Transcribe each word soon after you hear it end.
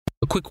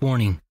A quick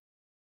warning.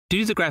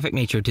 Due to the graphic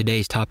nature of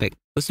today's topic,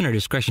 listener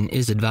discretion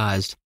is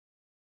advised.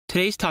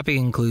 Today's topic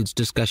includes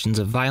discussions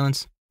of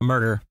violence,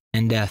 murder,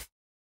 and death.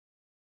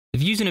 The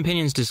views and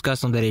opinions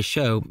discussed on today's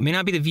show may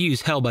not be the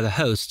views held by the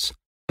hosts,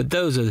 but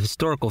those of the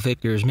historical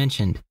figures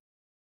mentioned.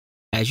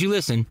 As you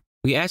listen,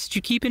 we ask that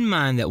you keep in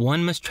mind that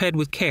one must tread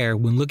with care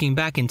when looking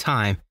back in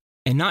time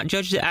and not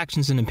judge the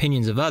actions and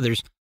opinions of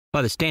others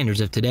by the standards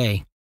of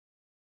today.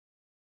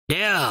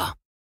 Dear,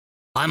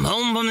 I'm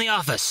home from the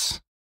office.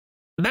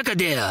 Becca,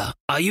 dear,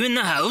 are you in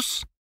the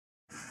house?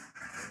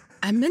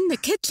 I'm in the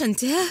kitchen,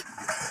 dear.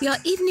 Your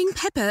evening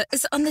pepper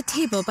is on the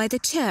table by the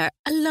chair,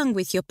 along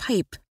with your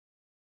pipe.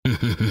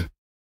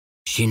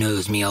 She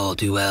knows me all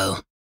too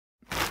well.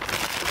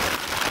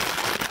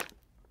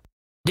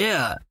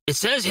 Dear, it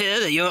says here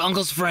that your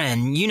uncle's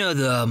friend, you know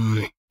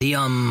the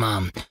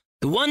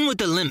one with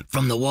the limp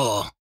from the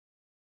war.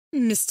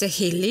 Mr.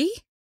 Haley?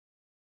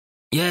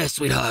 Yes,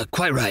 sweetheart,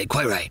 quite right.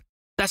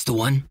 That's the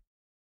one.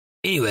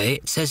 Anyway,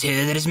 it says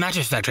here that his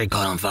mattress factory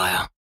caught on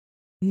fire.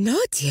 No,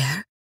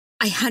 dear.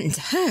 I hadn't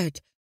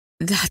heard.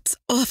 That's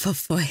awful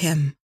for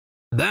him.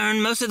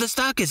 Burned most of the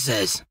stock, it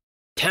says.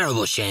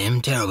 Terrible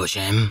shame.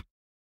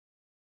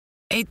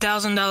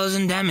 $8,000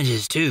 in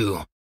damages,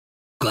 too.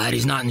 Glad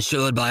he's not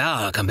insured by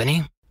our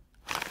company.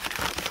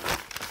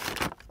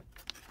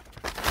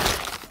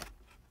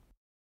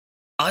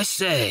 I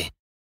say,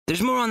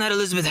 there's more on that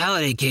Elizabeth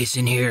Halliday case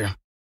in here.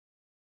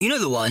 You know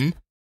the one?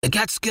 The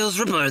Catskills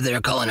Ripper, they're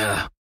calling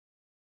her.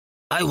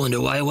 I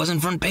wonder why it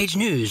wasn't front page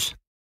news.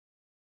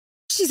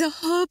 She's a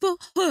horrible,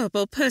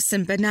 horrible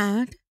person,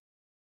 Bernard.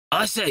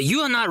 I say, you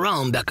are not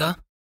wrong, Becca.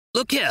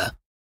 Look here.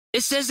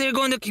 It says they're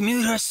going to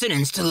commute her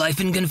sentence to life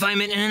in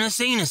confinement in an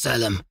insane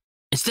asylum,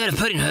 instead of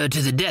putting her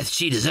to the death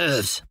she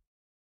deserves.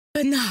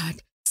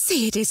 Bernard,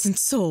 say it isn't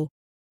so.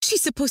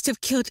 She's supposed to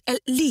have killed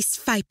at least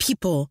 5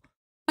 people.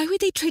 Why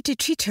would they try to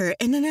treat her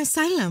in an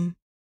asylum?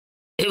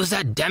 It was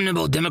that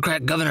damnable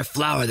Democrat Governor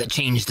Flower that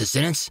changed the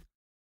sentence.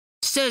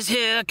 Says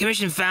here, a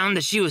commission found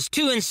that she was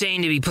too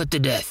insane to be put to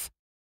death.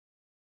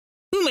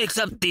 Who makes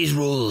up these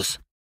rules?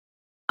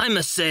 I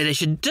must say they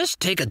should just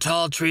take a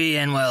tall tree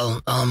and,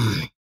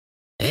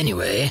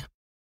 anyway.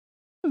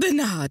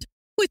 Bernard,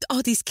 with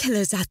all these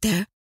killers out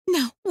there,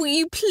 now will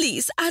you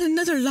please add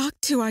another lock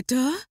to our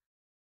door?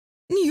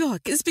 New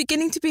York is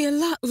beginning to be a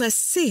lot less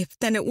safe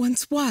than it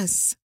once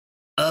was.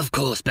 Of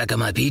course, Becca,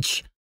 my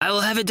peach. I will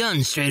have it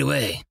done straight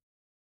away.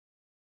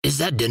 Is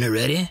that dinner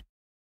ready?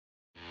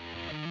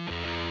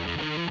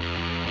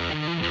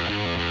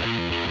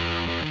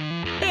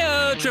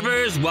 Heyo,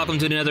 trippers! Welcome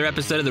to another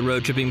episode of the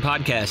Road Tripping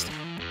Podcast.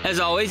 As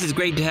always, it's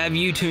great to have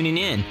you tuning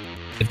in.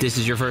 If this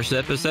is your first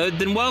episode,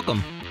 then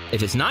welcome.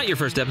 If it's not your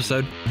first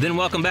episode, then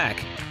welcome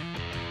back.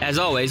 As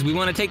always, we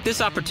want to take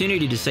this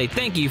opportunity to say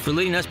thank you for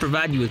letting us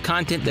provide you with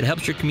content that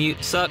helps your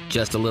commute suck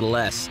just a little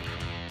less.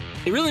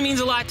 It really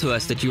means a lot to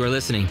us that you are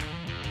listening.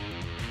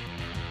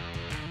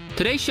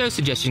 Today's show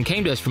suggestion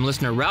came to us from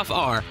listener Ralph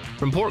R.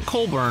 from Port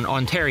Colborne,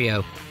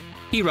 Ontario.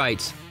 He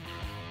writes,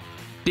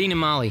 Dean and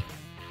Molly,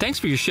 thanks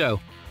for your show.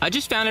 I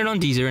just found it on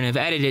Deezer and have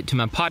added it to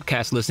my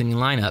podcast listening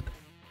lineup.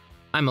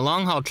 I'm a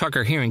long-haul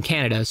trucker here in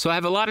Canada, so I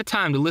have a lot of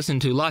time to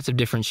listen to lots of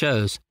different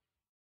shows.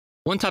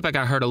 One topic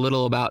I heard a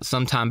little about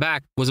some time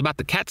back was about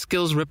the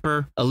Catskills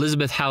Ripper,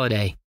 Elizabeth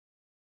Halliday.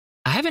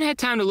 I haven't had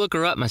time to look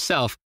her up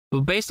myself,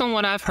 but based on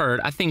what I've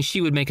heard, I think she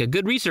would make a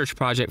good research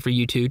project for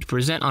you two to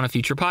present on a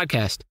future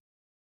podcast.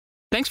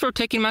 Thanks for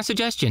taking my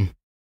suggestion.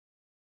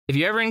 If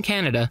you're ever in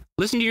Canada,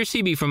 listen to your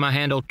CB from my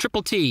handle,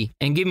 Triple T,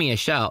 and give me a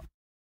shout.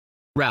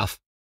 Ralph.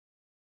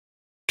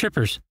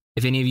 Trippers,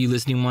 if any of you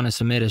listening want to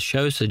submit a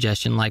show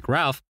suggestion like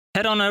Ralph,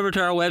 head on over to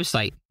our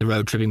website,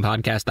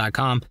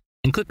 theroadtrippingpodcast.com,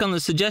 and click on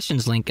the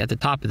suggestions link at the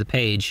top of the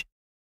page.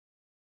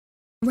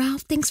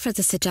 Ralph, thanks for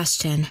the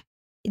suggestion.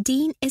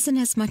 Dean isn't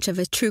as much of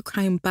a true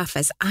crime buff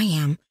as I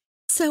am,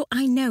 so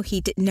I know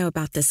he didn't know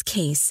about this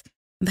case,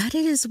 but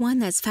it is one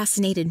that's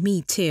fascinated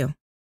me too.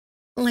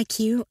 Like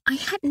you, I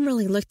hadn't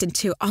really looked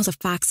into all the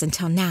facts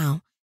until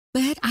now,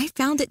 but I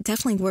found it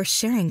definitely worth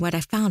sharing what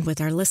I found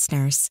with our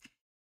listeners.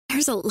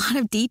 There's a lot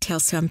of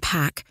details to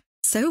unpack,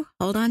 so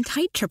hold on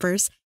tight,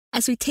 trippers,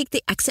 as we take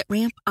the exit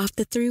ramp off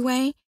the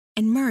thruway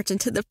and merge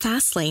into the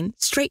fast lane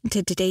straight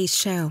into today's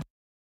show.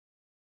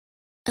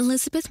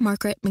 Elizabeth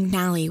Margaret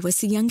McNally was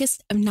the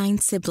youngest of 9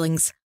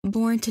 siblings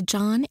born to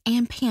John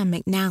and Pam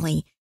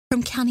McNally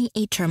from County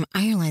Antrim,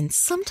 Ireland,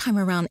 sometime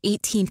around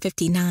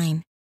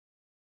 1859.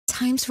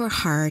 Times were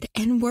hard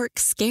and work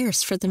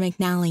scarce for the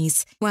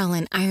McNallys while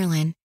in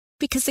Ireland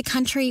because the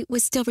country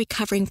was still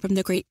recovering from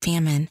the Great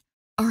Famine,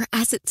 or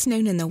as it's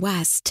known in the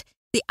West,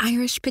 the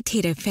Irish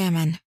Potato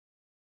Famine.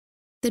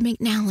 The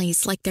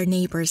McNallys, like their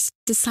neighbors,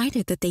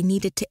 decided that they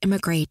needed to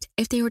immigrate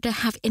if they were to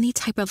have any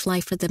type of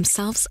life for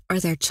themselves or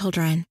their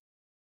children.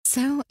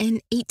 So,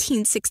 in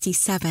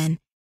 1867,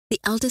 the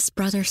eldest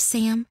brother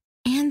Sam,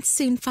 and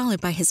soon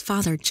followed by his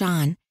father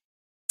John,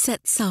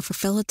 set sail for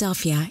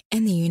Philadelphia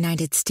in the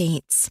United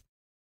States.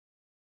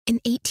 In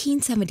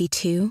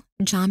 1872,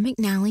 John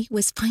McNally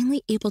was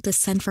finally able to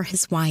send for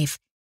his wife,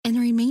 and the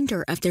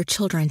remainder of their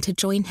children to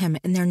join him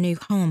in their new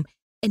home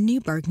in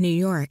Newburgh, New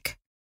York.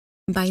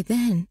 By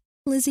then,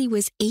 Lizzie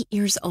was 8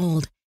 years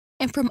old,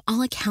 and from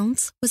all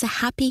accounts was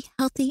a happy,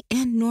 healthy,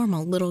 and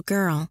normal little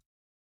girl.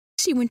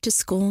 She went to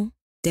school,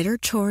 did her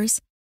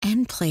chores,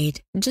 and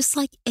played just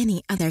like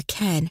any other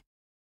kid.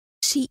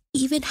 She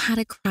even had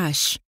a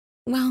crush,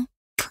 well,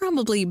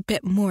 probably a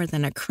bit more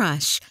than a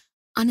crush,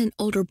 on an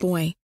older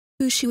boy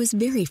who she was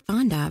very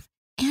fond of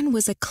and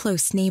was a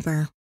close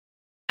neighbor.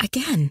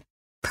 Again,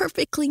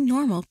 perfectly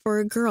normal for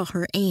a girl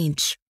her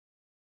age.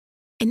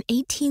 In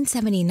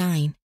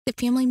 1879, the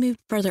family moved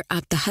further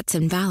up the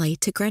Hudson Valley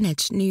to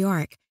Greenwich, New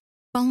York,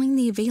 following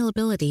the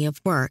availability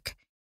of work.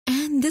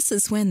 And this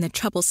is when the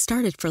trouble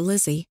started for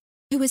Lizzie,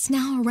 who was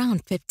now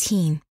around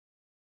 15.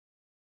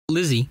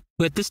 Lizzie,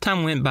 who at this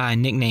time went by a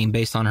nickname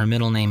based on her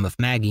middle name of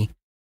Maggie,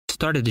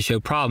 started to show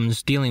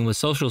problems dealing with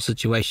social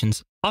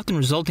situations, often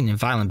resulting in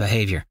violent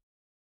behavior.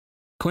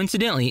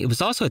 Coincidentally, it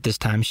was also at this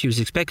time she was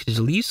expected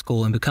to leave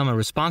school and become a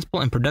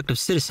responsible and productive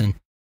citizen,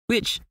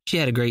 which she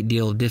had a great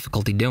deal of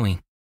difficulty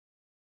doing.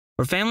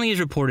 Her family is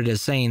reported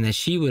as saying that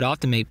she would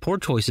often make poor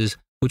choices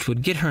which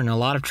would get her in a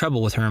lot of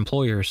trouble with her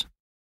employers.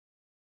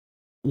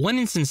 One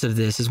instance of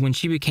this is when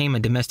she became a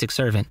domestic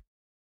servant.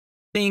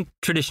 Think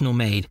traditional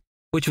maid,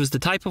 which was the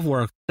type of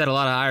work that a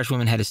lot of Irish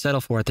women had to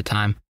settle for at the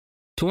time,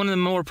 to one of the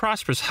more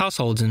prosperous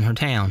households in her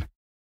town.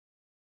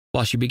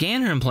 While she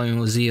began her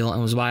employment with zeal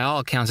and was by all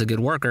accounts a good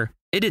worker,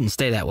 it didn't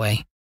stay that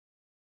way.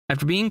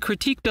 After being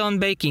critiqued on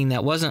baking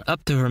that wasn't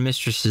up to her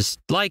mistress's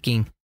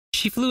liking,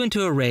 she flew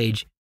into a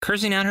rage,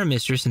 cursing out her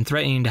mistress and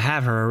threatening to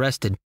have her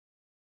arrested.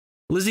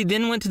 Lizzie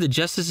then went to the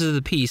justices of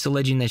the peace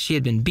alleging that she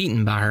had been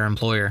beaten by her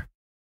employer.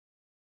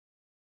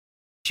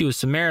 She was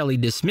summarily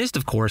dismissed,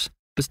 of course,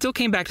 but still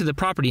came back to the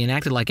property and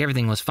acted like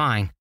everything was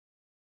fine.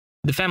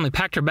 The family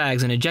packed her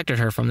bags and ejected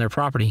her from their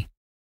property.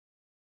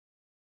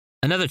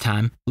 Another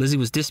time, Lizzie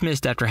was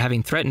dismissed after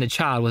having threatened a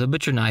child with a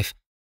butcher knife,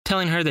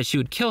 telling her that she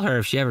would kill her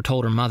if she ever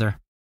told her mother.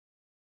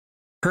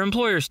 Her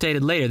employer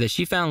stated later that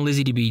she found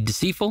Lizzie to be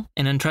deceitful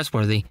and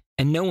untrustworthy,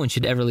 and no one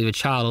should ever leave a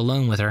child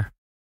alone with her.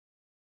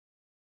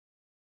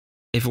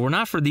 If it were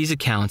not for these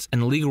accounts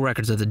and the legal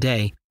records of the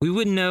day, we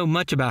wouldn't know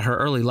much about her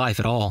early life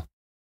at all.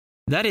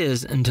 That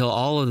is, until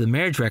all of the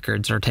marriage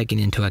records are taken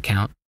into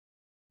account.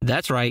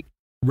 That's right,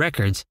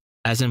 records,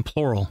 as in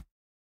plural.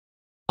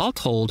 All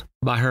told,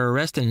 by her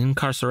arrest and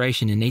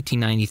incarceration in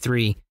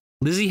 1893,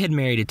 Lizzie had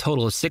married a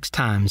total of 6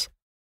 times,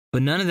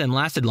 but none of them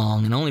lasted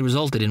long and only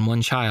resulted in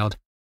one child,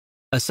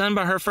 a son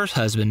by her first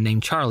husband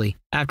named Charlie,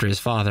 after his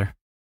father.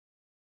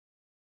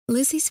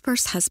 Lizzie's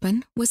first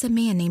husband was a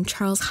man named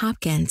Charles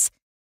Hopkins,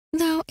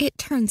 though it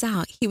turns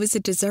out he was a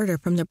deserter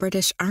from the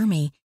British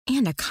Army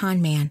and a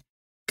con man,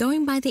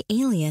 going by the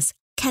alias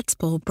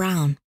Catskills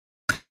Brown.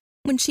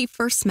 When she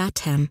first met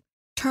him,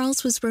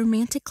 Charles was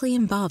romantically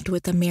involved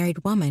with a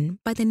married woman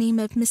by the name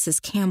of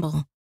Mrs.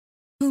 Campbell,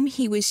 whom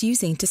he was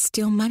using to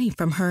steal money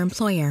from her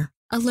employer,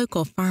 a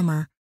local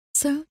farmer,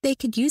 so they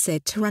could use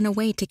it to run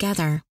away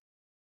together.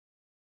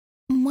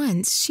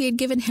 Once she had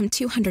given him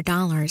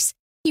 $200.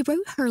 He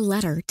wrote her a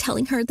letter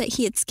telling her that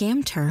he had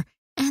scammed her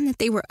and that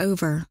they were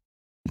over.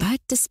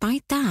 But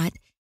despite that,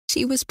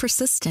 she was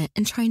persistent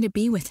in trying to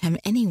be with him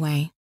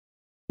anyway.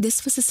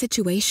 This was a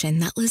situation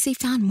that Lizzie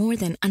found more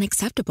than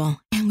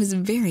unacceptable and was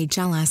very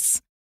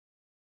jealous.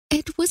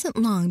 It wasn't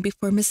long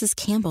before Mrs.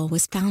 Campbell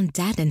was found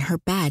dead in her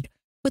bed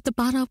with a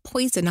bottle of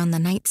poison on the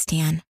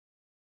nightstand.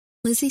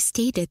 Lizzie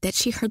stated that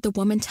she heard the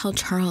woman tell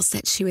Charles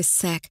that she was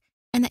sick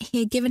and that he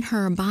had given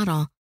her a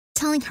bottle,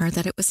 telling her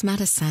that it was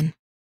medicine.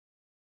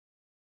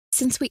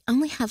 Since we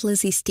only have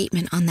Lizzie's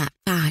statement on that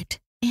fact,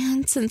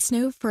 and since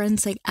no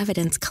forensic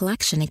evidence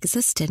collection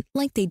existed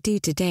like they do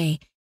today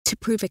to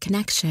prove a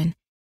connection,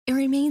 it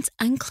remains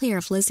unclear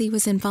if Lizzie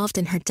was involved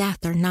in her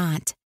death or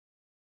not.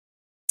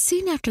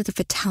 Soon after the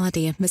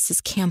fatality of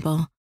Mrs.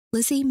 Campbell,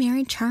 Lizzie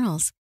married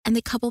Charles, and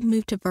the couple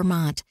moved to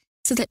Vermont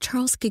so that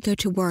Charles could go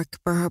to work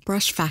for her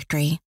brush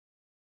factory.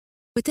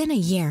 Within a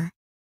year,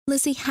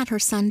 Lizzie had her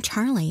son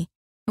Charlie,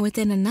 and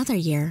within another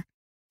year,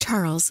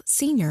 Charles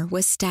Sr.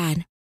 was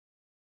dead.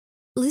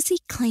 Lizzie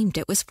claimed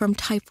it was from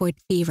typhoid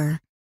fever,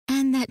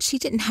 and that she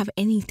didn't have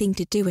anything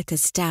to do with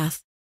his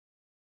death.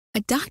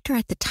 A doctor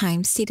at the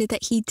time stated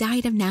that he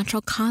died of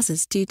natural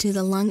causes due to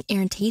the lung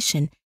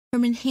irritation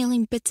from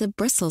inhaling bits of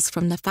bristles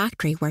from the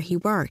factory where he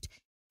worked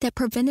that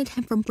prevented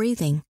him from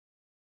breathing.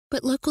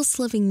 But locals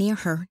living near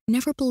her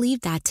never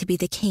believed that to be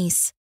the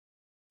case.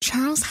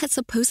 Charles had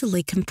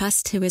supposedly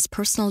confessed to his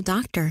personal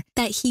doctor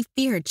that he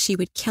feared she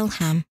would kill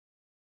him.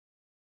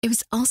 It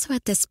was also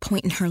at this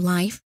point in her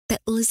life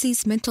that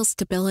Lizzie's mental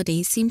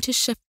stability seemed to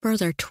shift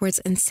further towards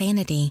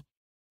insanity,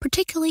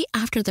 particularly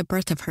after the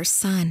birth of her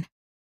son.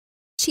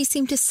 She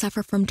seemed to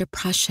suffer from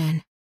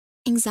depression,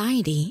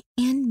 anxiety,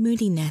 and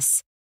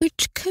moodiness,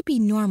 which could be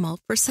normal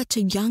for such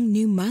a young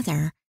new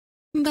mother,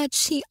 but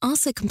she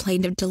also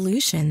complained of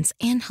delusions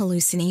and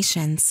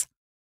hallucinations.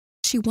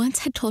 She once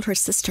had told her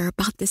sister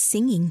about the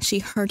singing she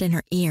heard in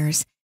her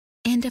ears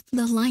and of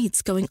the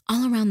lights going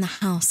all around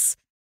the house,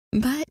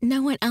 but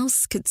no one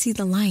else could see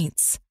the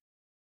lights.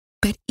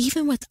 But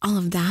even with all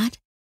of that,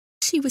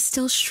 she was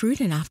still shrewd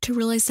enough to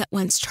realize that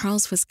once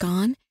Charles was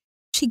gone,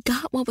 she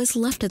got what was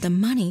left of the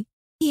money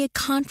he had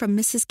conned from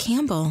Mrs.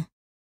 Campbell.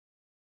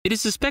 It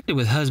is suspected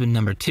with husband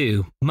number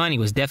 2, money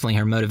was definitely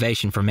her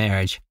motivation for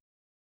marriage.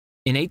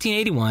 In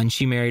 1881,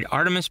 she married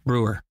Artemus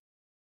Brewer,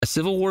 a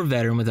Civil War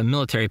veteran with a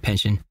military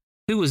pension,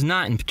 who was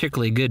not in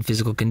particularly good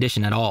physical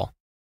condition at all.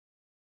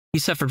 He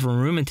suffered from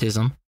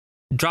rheumatism,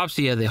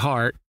 dropsy of the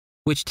heart,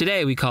 which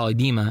today we call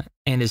edema,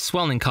 and is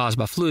swelling caused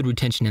by fluid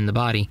retention in the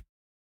body,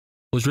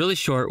 was really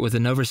short with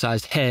an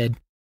oversized head,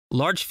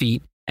 large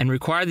feet, and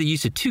required the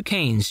use of 2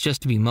 canes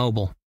just to be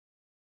mobile.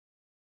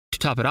 To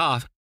top it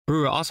off,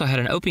 Brewer also had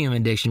an opium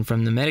addiction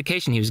from the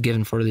medication he was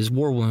given for his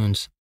war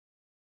wounds.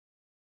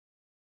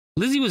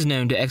 Lizzie was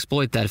known to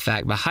exploit that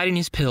fact by hiding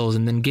his pills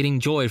and then getting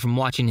joy from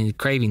watching his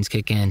cravings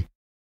kick in.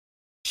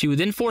 She would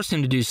then force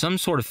him to do some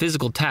sort of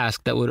physical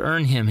task that would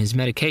earn him his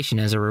medication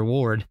as a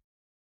reward.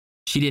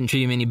 She didn't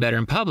treat him any better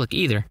in public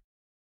either,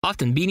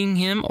 often beating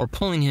him or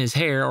pulling his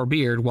hair or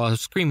beard while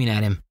screaming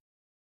at him.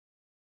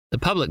 The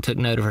public took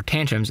note of her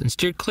tantrums and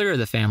steered clear of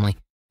the family,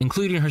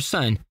 including her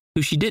son,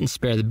 who she didn't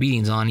spare the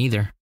beatings on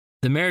either.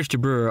 The marriage to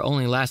Brewer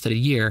only lasted a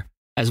year,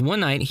 as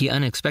one night he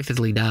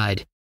unexpectedly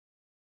died.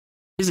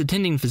 His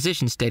attending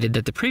physician stated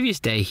that the previous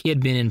day he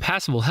had been in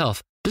passable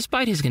health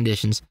despite his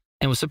conditions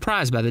and was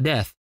surprised by the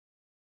death.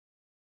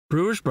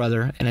 Brewer's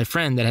brother and a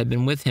friend that had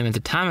been with him at the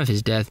time of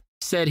his death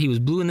said he was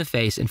blue in the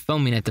face and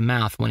foaming at the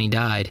mouth when he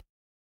died.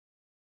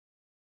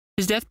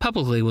 His death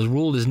publicly was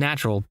ruled as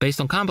natural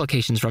based on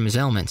complications from his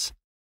ailments,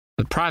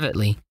 but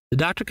privately, the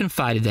doctor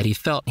confided that he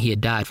felt he had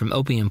died from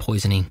opium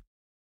poisoning.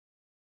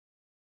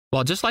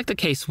 While just like the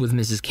case with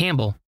Mrs.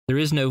 Campbell, there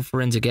is no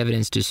forensic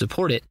evidence to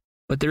support it,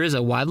 but there is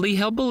a widely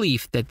held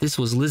belief that this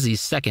was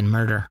Lizzie's second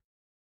murder.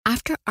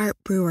 After Art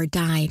Brewer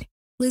died,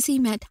 Lizzie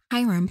met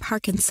Hiram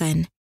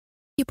Parkinson.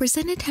 He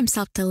presented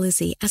himself to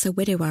Lizzie as a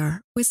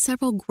widower with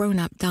several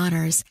grown-up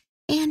daughters,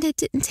 and it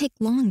didn't take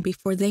long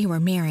before they were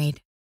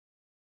married.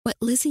 What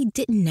Lizzie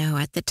didn't know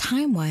at the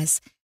time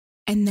was,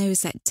 and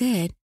those that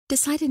did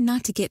decided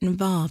not to get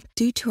involved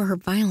due to her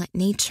violent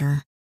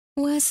nature,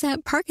 was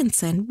that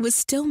Parkinson was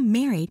still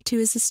married to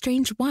his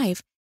estranged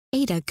wife,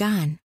 Ada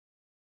Gunn.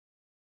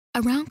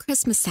 Around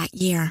Christmas that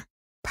year,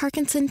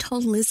 Parkinson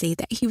told Lizzie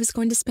that he was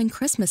going to spend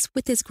Christmas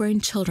with his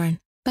grown children,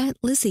 but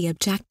Lizzie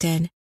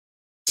objected.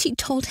 She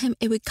told him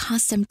it would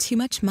cost him too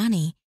much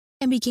money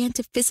and began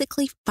to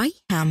physically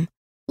fight him,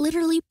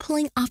 literally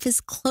pulling off his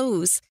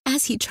clothes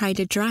as he tried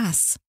to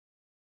dress.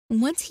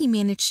 Once he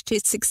managed to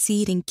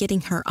succeed in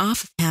getting her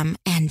off of him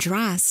and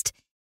dressed,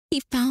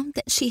 he found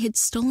that she had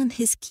stolen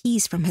his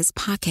keys from his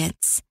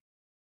pockets.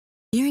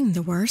 Fearing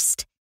the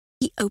worst,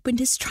 he opened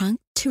his trunk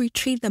to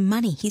retrieve the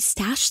money he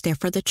stashed there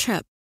for the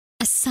trip,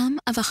 a sum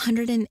of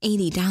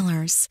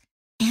 $180,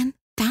 and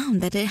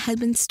found that it had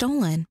been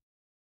stolen.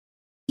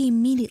 He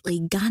immediately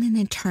got an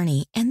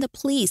attorney and the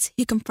police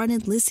who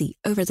confronted Lizzie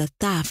over the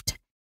theft.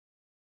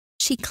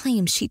 She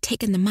claimed she'd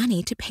taken the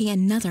money to pay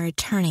another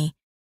attorney,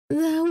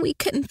 though we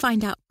couldn't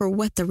find out for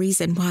what the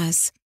reason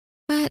was,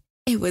 but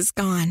it was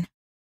gone.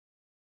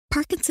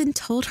 Parkinson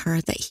told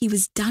her that he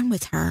was done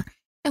with her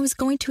and was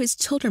going to his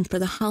children for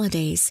the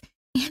holidays,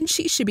 and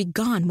she should be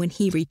gone when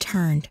he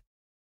returned.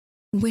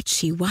 Which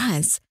she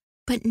was,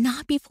 but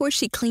not before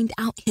she cleaned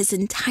out his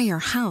entire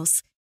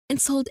house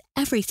and sold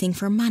everything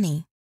for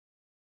money.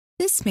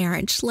 This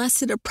marriage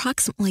lasted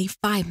approximately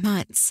 5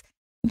 months,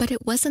 but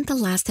it wasn't the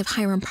last of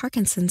Hiram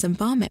Parkinson's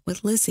involvement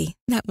with Lizzie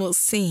that we'll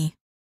see.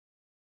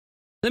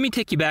 Let me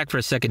take you back for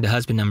a second to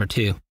husband number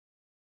 2.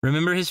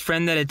 Remember his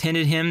friend that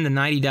attended him the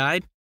night he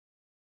died?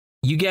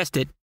 You guessed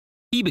it,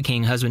 he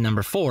became husband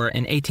number 4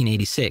 in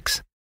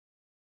 1886.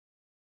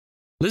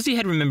 Lizzie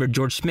had remembered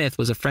George Smith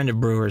was a friend of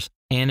Brewer's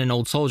and an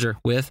old soldier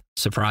with,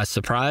 surprise,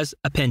 surprise,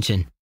 a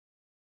pension.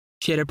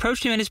 She had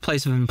approached him at his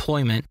place of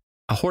employment,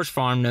 a horse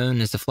farm known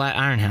as the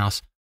Flatiron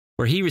House,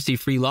 where he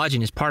received free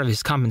lodging as part of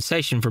his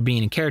compensation for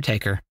being a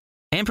caretaker,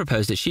 and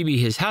proposed that she be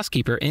his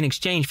housekeeper in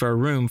exchange for a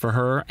room for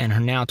her and her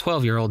now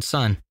 12-year-old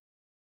son.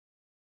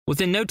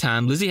 Within no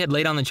time, Lizzie had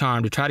laid on the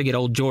charm to try to get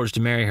old George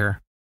to marry her.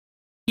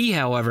 He,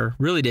 however,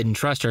 really didn't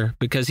trust her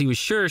because he was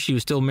sure she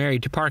was still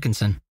married to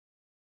Parkinson.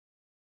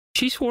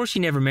 She swore she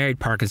never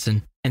married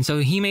Parkinson, and so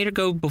he made her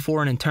go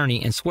before an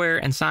attorney and swear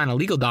and sign a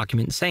legal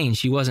document saying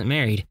she wasn't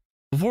married,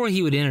 before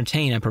he would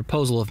entertain a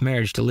proposal of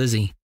marriage to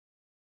Lizzie.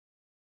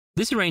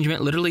 This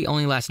arrangement literally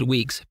only lasted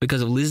weeks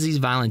because of Lizzie's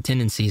violent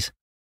tendencies.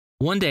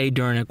 One day,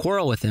 during a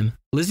quarrel with him,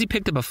 Lizzie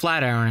picked up a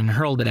flat iron and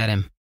hurled it at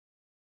him.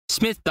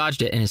 Smith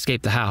dodged it and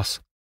escaped the house.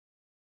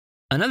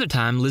 Another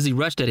time, Lizzie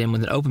rushed at him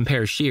with an open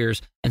pair of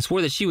shears and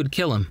swore that she would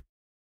kill him.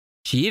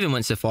 She even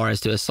went so far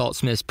as to assault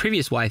Smith's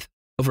previous wife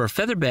over a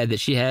feather bed that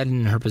she had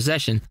in her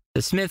possession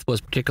that Smith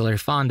was particularly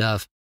fond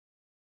of.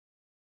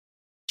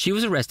 She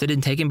was arrested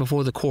and taken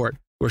before the court,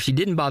 where she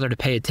didn't bother to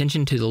pay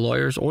attention to the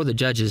lawyers or the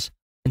judges,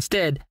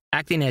 instead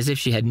acting as if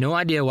she had no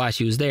idea why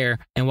she was there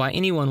and why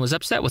anyone was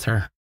upset with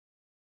her.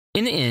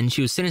 In the end,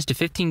 she was sentenced to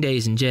 15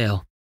 days in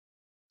jail.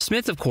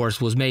 Smith, of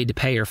course, was made to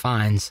pay her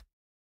fines.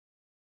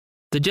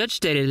 The judge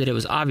stated that it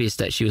was obvious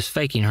that she was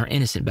faking her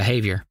innocent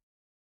behavior.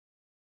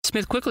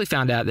 Smith quickly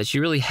found out that she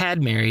really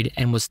had married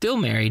and was still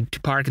married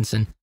to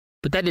Parkinson,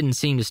 but that didn't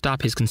seem to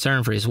stop his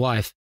concern for his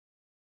wife.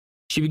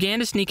 She began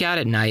to sneak out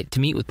at night to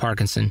meet with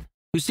Parkinson,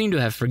 who seemed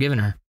to have forgiven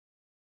her,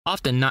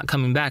 often not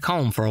coming back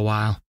home for a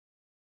while.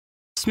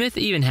 Smith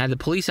even had the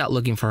police out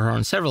looking for her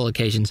on several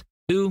occasions,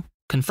 who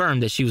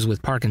confirmed that she was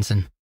with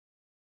Parkinson.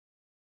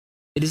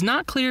 It is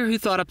not clear who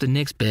thought up the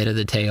next bit of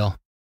the tale,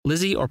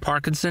 Lizzie or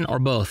Parkinson or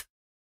both.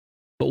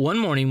 But one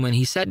morning when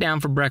he sat down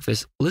for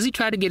breakfast, Lizzie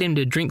tried to get him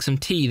to drink some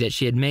tea that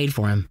she had made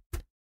for him.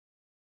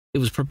 It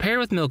was prepared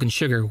with milk and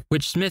sugar,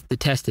 which Smith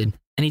detested,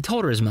 and he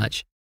told her as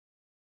much.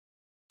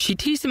 She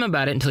teased him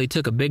about it until he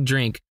took a big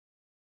drink,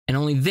 and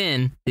only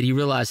then did he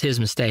realize his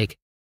mistake.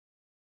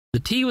 The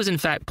tea was in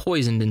fact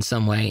poisoned in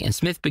some way, and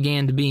Smith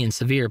began to be in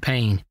severe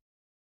pain.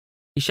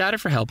 He shouted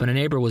for help, and a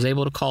neighbor was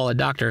able to call a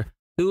doctor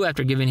who,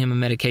 after giving him a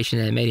medication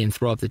that made him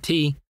throw up the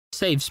tea,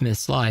 saved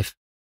Smith's life.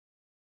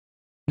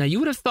 Now, you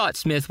would have thought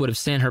Smith would have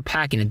sent her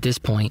packing at this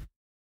point,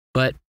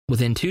 but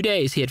within 2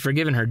 days he had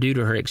forgiven her due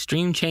to her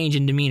extreme change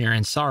in demeanor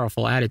and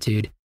sorrowful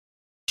attitude.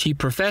 She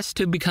professed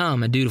to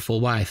become a dutiful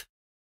wife.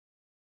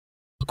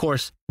 Of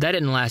course, that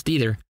didn't last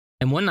either,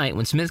 and one night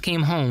when Smith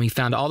came home, he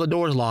found all the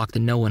doors locked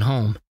and no one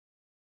home.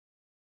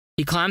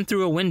 He climbed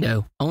through a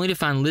window, only to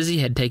find Lizzie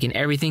had taken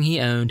everything he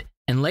owned,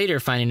 and later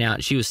finding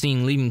out she was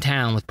seen leaving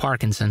town with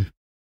Parkinson.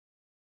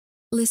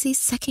 Lizzie's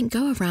second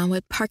go-around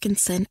with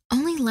Parkinson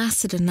only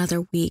lasted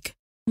another week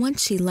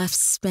once she left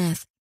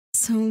Smith,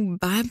 so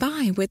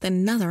bye-bye with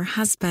another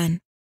husband.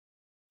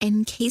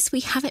 In case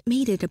we haven't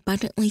made it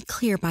abundantly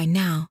clear by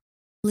now,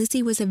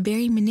 Lizzie was a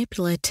very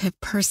manipulative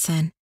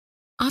person,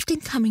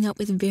 often coming up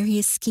with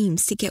various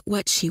schemes to get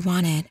what she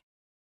wanted.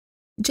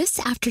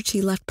 Just after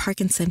she left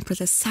Parkinson for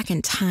the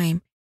second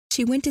time,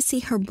 she went to see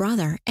her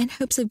brother in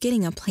hopes of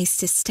getting a place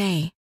to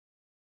stay.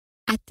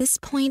 At this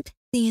point,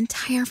 the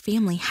entire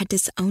family had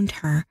disowned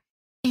her,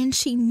 and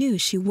she knew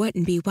she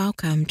wouldn't be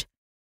welcomed.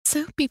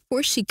 So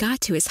before she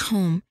got to his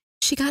home,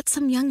 she got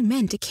some young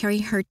men to carry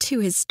her to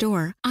his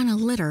door on a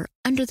litter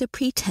under the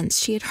pretense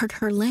she had hurt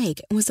her leg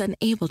and was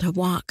unable to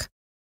walk.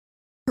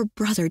 Her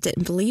brother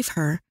didn't believe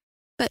her,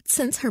 but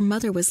since her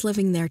mother was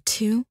living there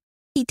too,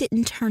 he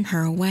didn't turn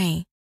her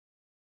away.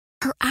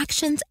 Her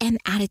actions and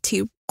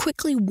attitude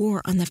quickly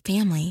wore on the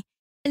family,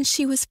 and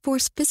she was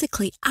forced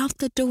physically out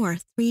the door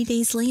 3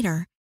 days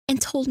later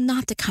and told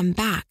not to come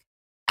back,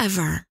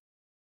 ever.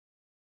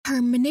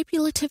 Her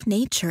manipulative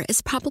nature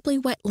is probably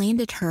what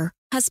landed her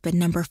husband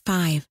number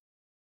 5,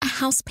 a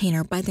house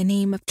painter by the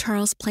name of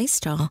Charles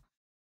Playstall,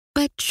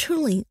 but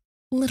truly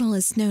little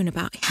is known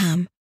about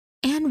him,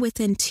 and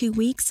within 2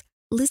 weeks,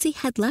 Lizzie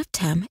had left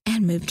him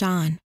and moved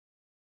on.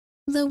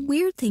 The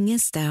weird thing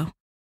is, though,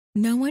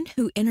 no one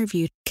who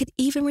interviewed could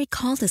even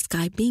recall this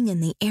guy being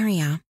in the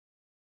area.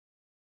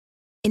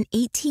 In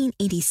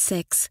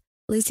 1886,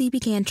 Lizzie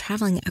began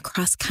traveling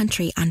across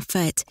country on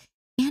foot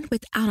and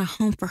without a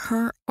home for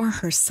her or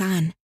her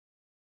son.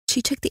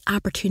 She took the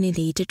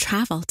opportunity to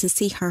travel to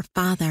see her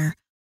father,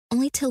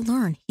 only to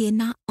learn he had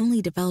not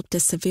only developed a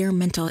severe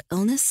mental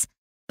illness,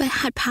 but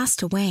had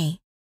passed away.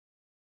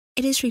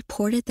 It is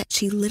reported that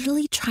she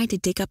literally tried to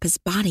dig up his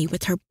body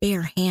with her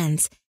bare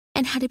hands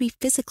and had to be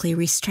physically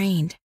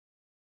restrained.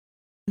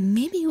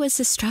 Maybe it was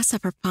the stress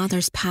of her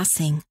father's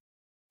passing,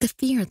 the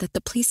fear that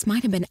the police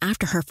might have been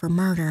after her for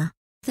murder,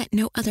 that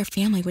no other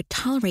family would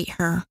tolerate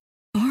her,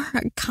 or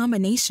a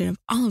combination of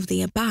all of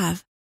the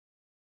above.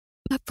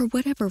 But for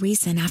whatever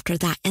reason after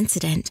that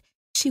incident,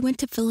 she went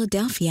to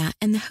Philadelphia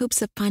in the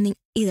hopes of finding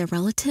either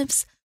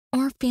relatives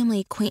or family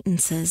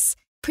acquaintances,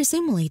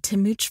 presumably to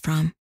mooch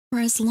from, for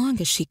as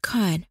long as she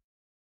could.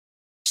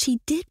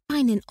 She did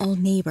find an old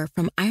neighbor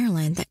from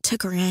Ireland that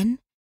took her in,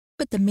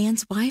 but the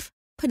man's wife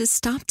put a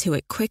stop to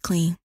it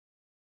quickly.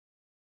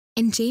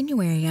 In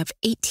January of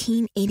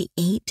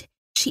 1888,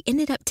 she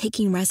ended up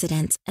taking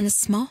residence in a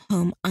small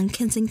home on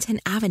Kensington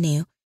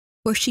Avenue,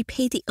 where she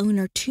paid the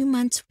owner 2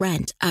 months'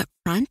 rent up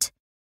front,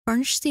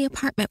 furnished the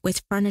apartment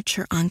with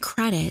furniture on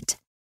credit,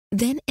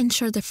 then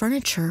insured the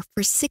furniture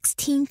for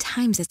 16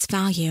 times its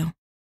value.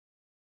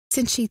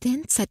 Since she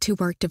then set to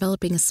work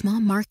developing a small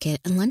market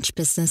and lunch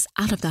business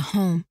out of the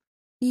home,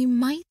 you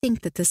might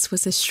think that this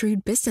was a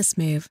shrewd business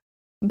move.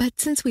 But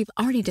since we've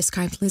already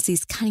described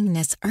Lizzie's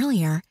cunningness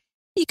earlier,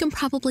 you can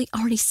probably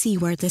already see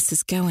where this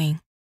is going.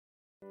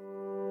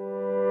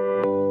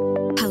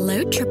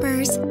 Hello,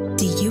 Trippers.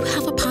 Do you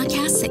have a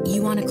podcast that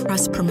you want to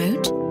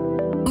cross-promote?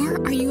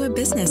 Or are you a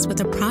business with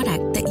a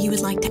product that you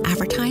would like to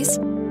advertise?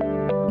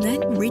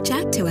 Then reach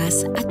out to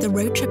us at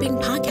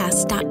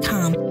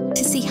theroadtrippingpodcast.com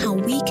to see how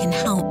we can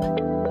help.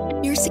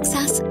 Your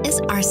success is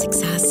our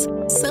success,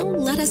 so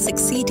let us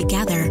succeed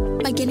together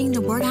by getting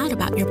the word out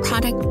about your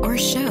product or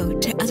show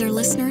to other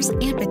listeners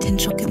and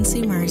potential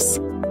consumers.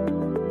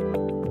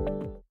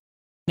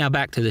 Now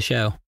back to the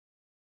show.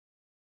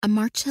 On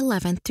March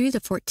 11th through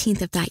the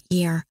 14th of that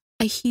year,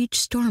 a huge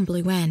storm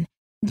blew in,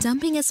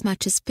 dumping as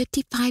much as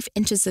 55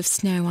 inches of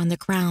snow on the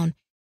ground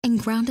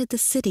and grounded the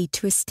city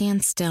to a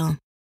standstill.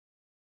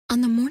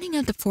 On the morning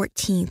of the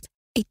 14th,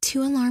 a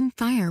 2-alarm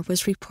fire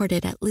was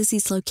reported at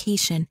Lizzie's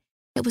location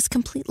that was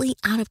completely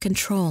out of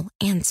control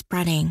and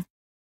spreading.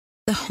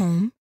 The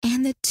home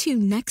and the 2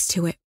 next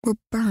to it were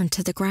burned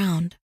to the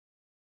ground.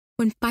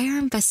 When fire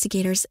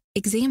investigators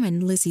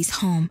examined Lizzie's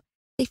home,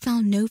 they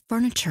found no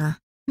furniture,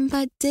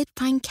 but did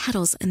find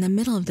kettles in the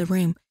middle of the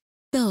room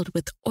filled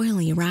with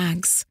oily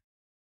rags.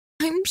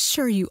 I'm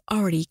sure you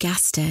already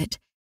guessed it,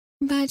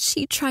 but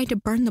she tried to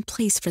burn the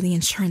place for the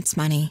insurance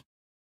money.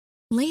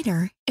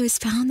 Later, it was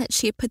found that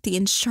she had put the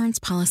insurance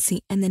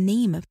policy in the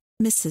name of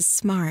Mrs.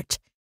 Smart,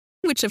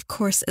 which of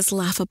course is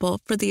laughable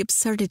for the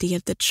absurdity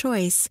of the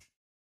choice,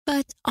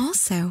 but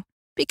also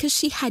because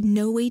she had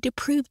no way to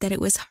prove that it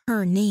was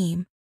her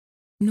name,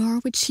 nor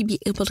would she be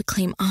able to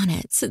claim on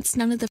it since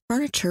none of the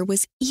furniture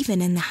was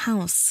even in the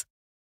house.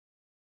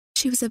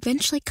 She was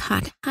eventually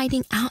caught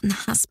hiding out in the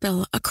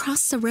hospital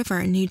across the river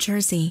in New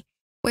Jersey,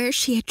 where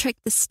she had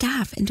tricked the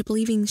staff into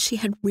believing she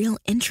had real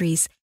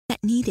injuries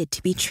that needed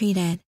to be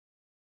treated.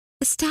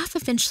 The staff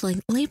eventually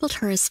labeled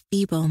her as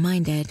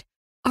feeble-minded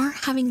or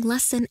having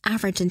less than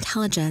average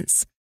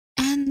intelligence,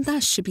 and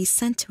thus should be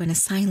sent to an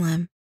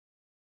asylum.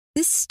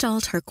 This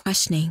stalled her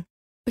questioning,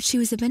 but she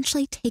was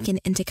eventually taken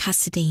into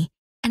custody,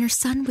 and her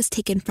son was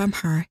taken from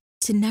her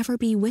to never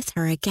be with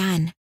her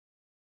again.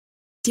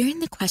 During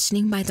the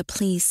questioning by the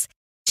police,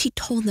 she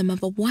told them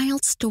of a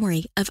wild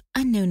story of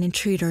unknown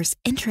intruders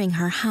entering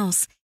her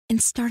house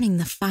and starting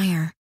the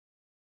fire.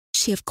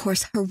 She, of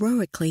course,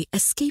 heroically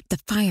escaped the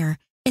fire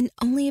in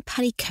only a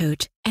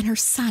petticoat and her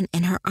son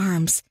in her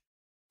arms,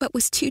 but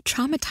was too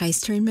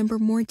traumatized to remember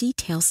more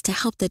details to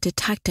help the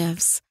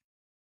detectives.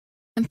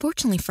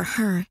 Unfortunately for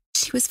her,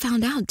 she was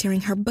found out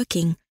during her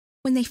booking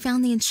when they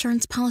found the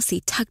insurance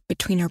policy tucked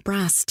between her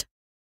breast.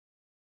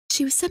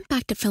 She was sent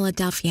back to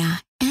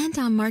Philadelphia, and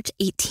on March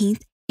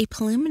 18th, a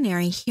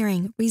preliminary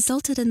hearing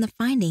resulted in the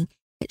finding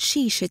that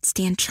she should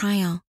stand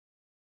trial.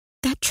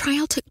 That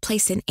trial took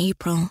place in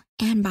April,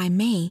 and by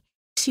May,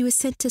 she was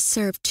sent to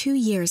serve 2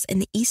 years in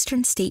the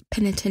Eastern State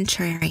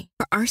Penitentiary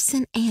for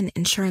arson and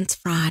insurance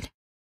fraud.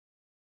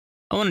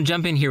 I want to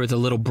jump in here with a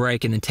little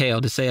break in the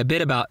tale to say a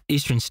bit about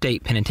Eastern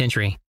State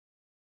Penitentiary.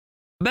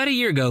 About a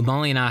year ago,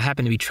 Molly and I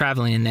happened to be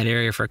traveling in that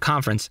area for a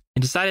conference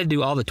and decided to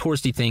do all the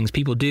touristy things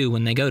people do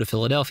when they go to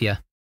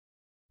Philadelphia.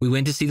 We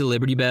went to see the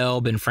Liberty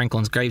Bell, Ben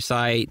Franklin's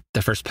gravesite,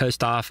 the first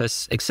post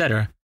office,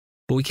 etc.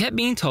 But we kept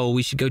being told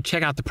we should go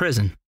check out the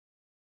prison.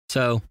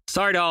 So,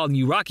 sorry to all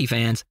you Rocky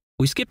fans,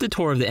 we skipped the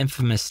tour of the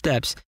infamous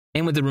steps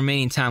and with the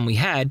remaining time we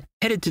had,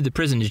 headed to the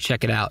prison to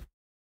check it out.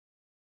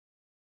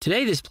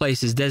 Today this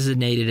place is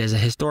designated as a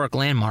historic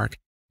landmark,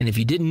 and if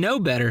you didn't know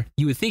better,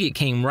 you would think it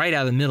came right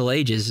out of the Middle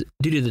Ages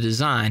due to the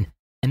design,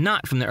 and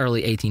not from the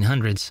early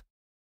 1800s.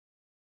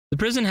 The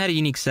prison had a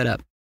unique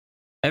setup.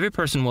 Every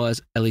person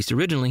was, at least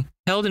originally,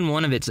 held in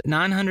one of its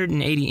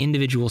 980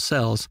 individual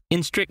cells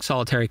in strict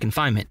solitary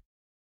confinement.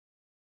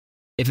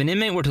 If an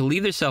inmate were to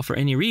leave their cell for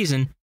any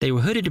reason, they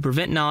were hooded to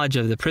prevent knowledge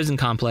of the prison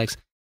complex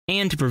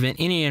and to prevent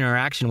any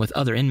interaction with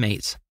other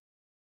inmates.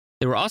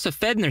 They were also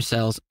fed in their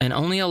cells and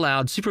only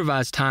allowed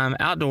supervised time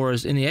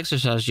outdoors in the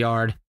exercise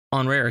yard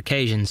on rare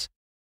occasions.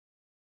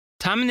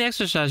 Time in the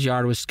exercise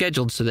yard was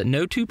scheduled so that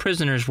no 2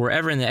 prisoners were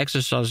ever in the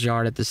exercise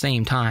yard at the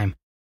same time.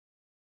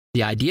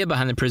 The idea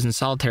behind the prison's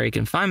solitary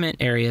confinement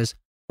areas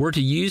were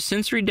to use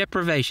sensory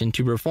deprivation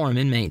to reform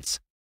inmates.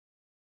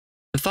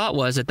 The thought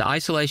was that the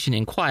isolation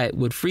and quiet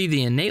would free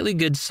the innately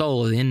good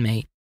soul of the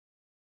inmate.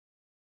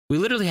 We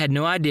literally had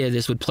no idea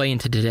this would play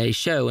into today's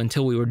show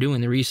until we were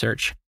doing the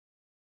research.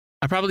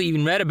 I probably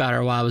even read about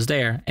her while I was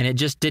there, and it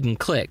just didn't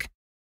click.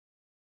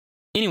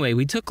 Anyway,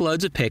 we took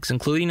loads of pics,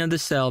 including of the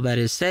cell that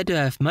is said to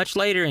have much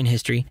later in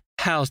history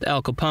housed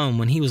Al Capone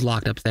when he was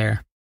locked up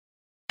there.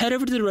 Head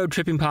over to the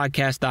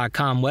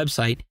roadtrippingpodcast.com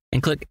website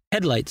and click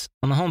Headlights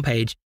on the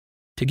homepage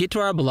to get to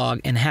our blog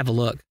and have a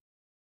look.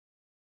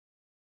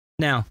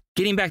 Now,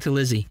 getting back to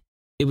Lizzie,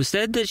 it was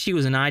said that she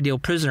was an ideal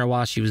prisoner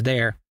while she was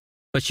there,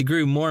 but she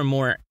grew more and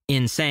more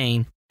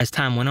insane as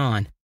time went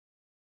on.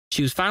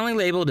 She was finally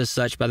labeled as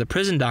such by the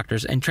prison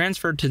doctors and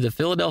transferred to the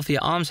Philadelphia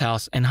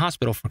Almshouse and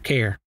Hospital for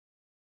care.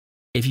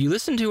 If you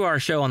listen to our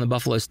show on the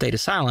Buffalo State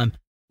Asylum,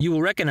 you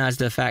will recognize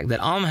the fact that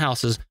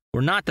almshouses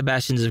were not the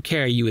bastions of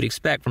care you would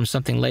expect from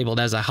something labeled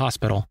as a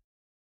hospital.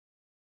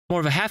 More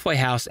of a halfway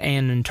house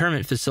and an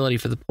internment facility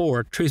for the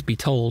poor, truth be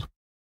told.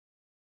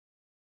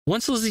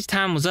 Once Lizzie's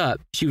time was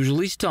up, she was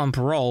released on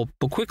parole,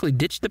 but quickly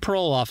ditched the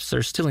parole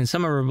officer, stealing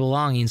some of her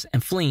belongings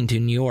and fleeing to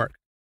New York.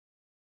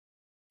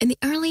 In the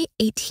early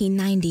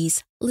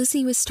 1890s,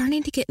 Lizzie was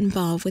starting to get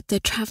involved with the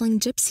traveling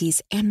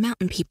gypsies and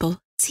mountain people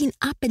seen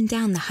up and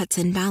down the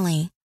Hudson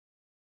Valley.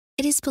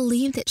 It is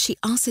believed that she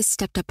also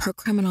stepped up her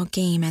criminal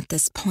game at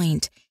this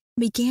point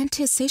and began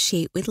to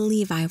associate with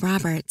Levi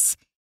Roberts,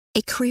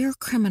 a career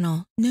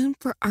criminal known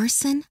for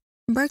arson,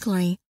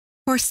 burglary,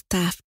 horse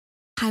theft,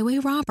 highway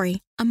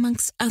robbery,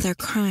 amongst other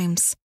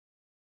crimes.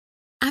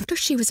 After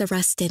she was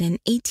arrested in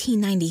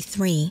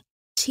 1893,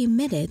 she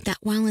admitted that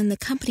while in the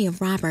company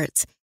of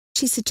Roberts,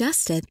 she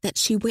suggested that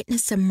she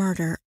witnessed a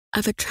murder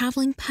of a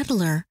traveling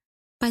peddler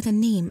by the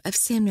name of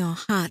Samuel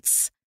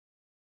Hotz.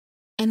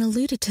 and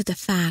alluded to the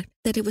fact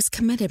that it was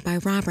committed by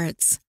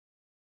Roberts.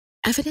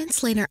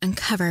 Evidence later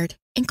uncovered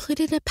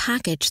included a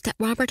package that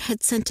Robert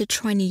had sent to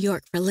Troy, New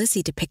York for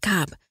Lizzie to pick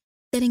up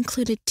that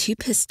included 2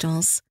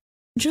 pistols,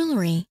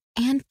 jewelry,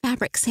 and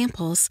fabric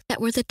samples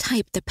that were the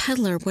type the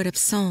peddler would have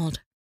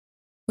sold.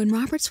 When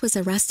Roberts was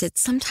arrested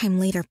sometime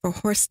later for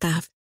horse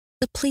theft,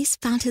 the police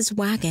found his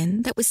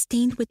wagon that was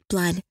stained with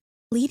blood,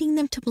 leading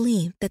them to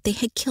believe that they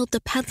had killed the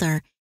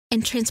peddler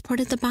and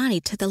transported the body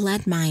to the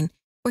lead mine,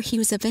 where he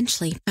was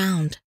eventually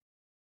found.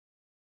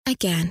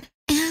 Again,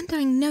 and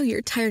I know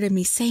you're tired of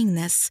me saying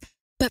this,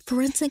 but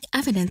forensic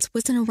evidence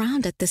wasn't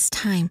around at this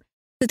time,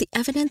 so the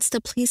evidence the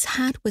police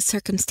had was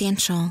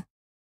circumstantial.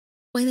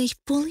 While they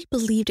fully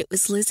believed it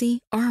was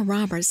Lizzie or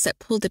Roberts that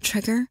pulled the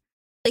trigger,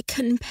 they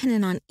couldn't pin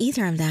it on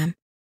either of them,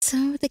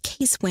 so the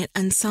case went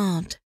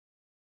unsolved.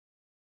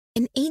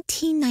 In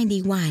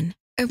 1891,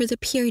 over the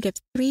period of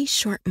 3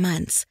 short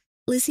months,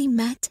 Lizzie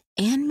met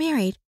and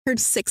married her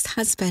 6th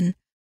husband,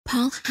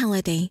 Paul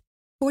Halliday,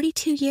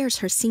 42 years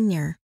her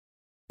senior,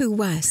 who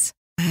was,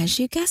 as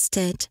you guessed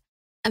it,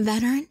 a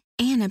veteran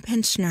and a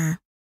pensioner.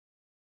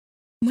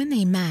 When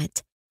they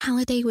met,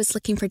 Halliday was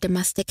looking for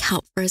domestic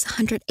help for his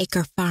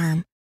 100-acre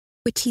farm,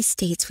 which he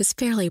states was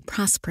fairly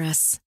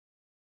prosperous.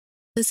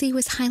 Lizzie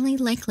was highly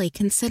likely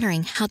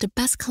considering how to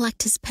best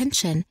collect his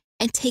pension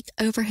and take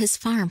over his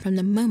farm from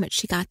the moment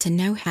she got to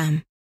know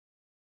him.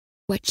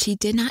 What she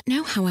did not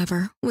know,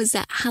 however, was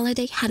that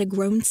Halliday had a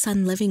grown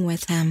son living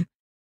with him,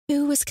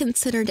 who was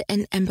considered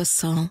an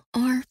imbecile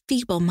or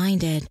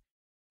feeble-minded,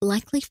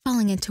 likely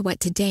falling into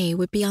what today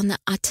would be on the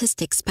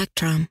autistic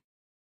spectrum.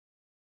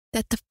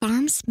 That the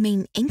farm's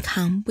main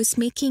income was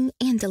making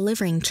and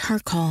delivering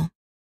charcoal.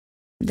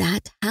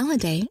 That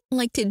Halliday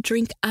liked to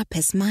drink up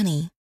his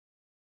money.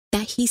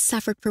 That he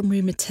suffered from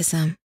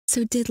rheumatism,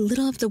 so did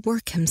little of the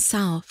work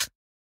himself.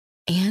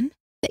 And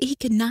that he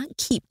could not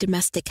keep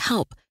domestic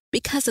help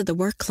because of the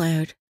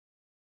workload.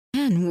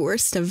 And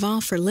worst of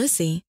all for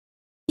Lizzie,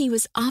 he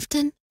was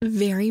often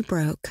very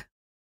broke.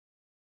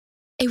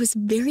 It was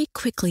very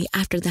quickly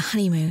after the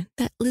honeymoon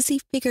that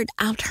Lizzie figured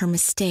out her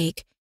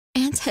mistake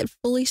and had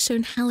fully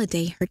shown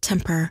Halliday her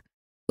temper,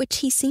 which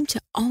he seemed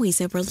to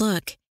always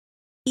overlook,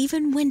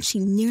 even when she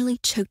nearly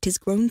choked his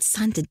grown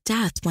son to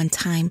death one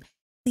time,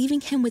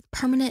 leaving him with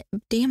permanent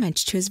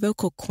damage to his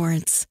vocal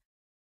cords.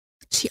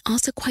 She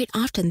also quite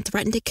often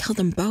threatened to kill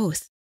them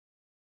both.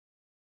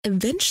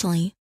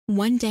 Eventually,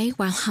 one day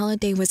while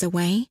Halliday was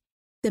away,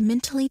 the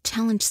mentally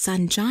challenged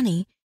son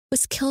Johnny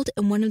was killed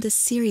in one of the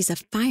series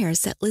of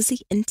fires that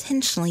Lizzie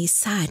intentionally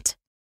set.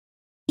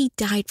 He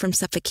died from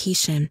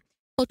suffocation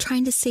while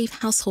trying to save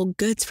household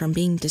goods from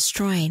being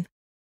destroyed.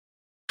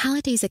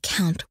 Halliday's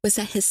account was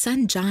that his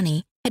son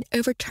Johnny had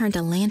overturned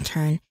a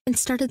lantern and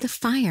started the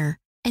fire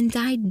and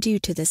died due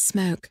to the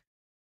smoke.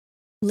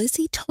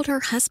 Lizzie told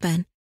her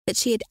husband that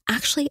she had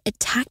actually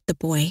attacked the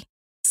boy,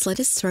 slit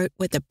his throat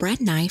with a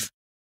bread knife,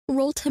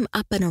 rolled him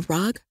up in a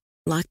rug,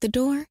 locked the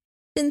door,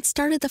 then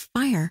started the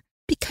fire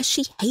because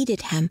she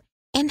hated him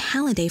and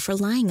Halliday for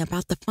lying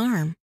about the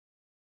farm.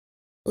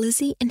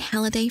 Lizzie and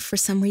Halliday, for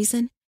some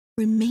reason,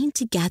 remained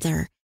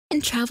together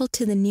and traveled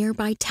to the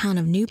nearby town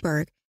of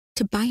Newburgh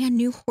to buy a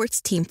new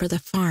horse team for the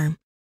farm,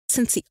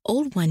 since the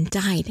old one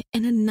died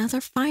in another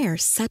fire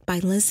set by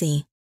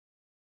Lizzie.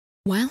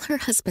 While her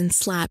husband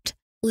slept,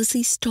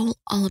 Lizzie stole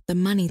all of the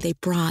money they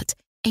brought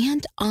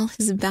and all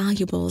his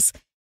valuables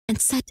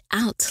and set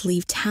out to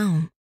leave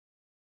town.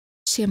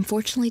 She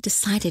unfortunately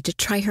decided to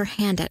try her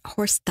hand at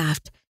horse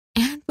theft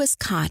and was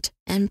caught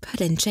and put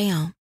in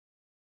jail.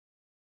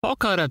 Paul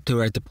caught up to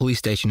her at the police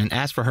station and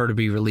asked for her to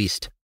be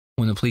released.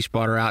 When the police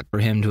brought her out for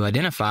him to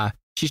identify,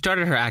 she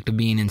started her act of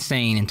being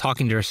insane and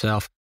talking to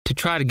herself to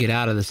try to get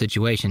out of the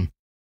situation.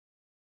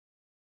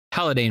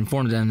 Halliday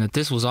informed them that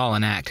this was all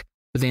an act,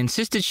 but they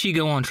insisted she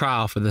go on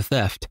trial for the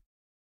theft.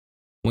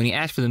 When he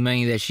asked for the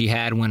money that she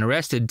had when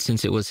arrested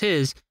since it was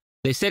his,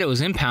 they said it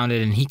was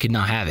impounded and he could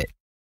not have it.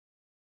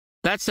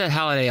 That set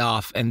Halliday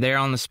off, and there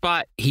on the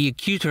spot, he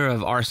accused her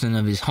of arson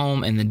of his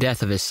home and the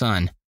death of his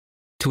son,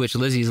 to which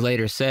Lizzie's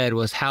later said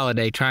was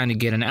Halliday trying to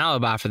get an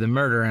alibi for the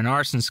murder and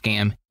arson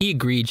scam he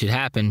agreed should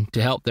happen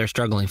to help their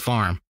struggling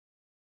farm.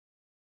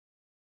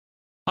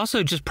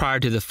 Also, just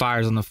prior to the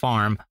fires on the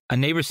farm, a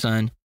neighbor's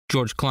son,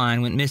 George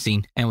Klein, went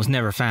missing and was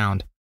never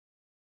found.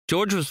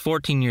 George was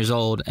 14 years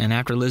old, and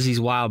after Lizzie's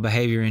wild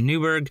behavior in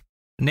Newburgh,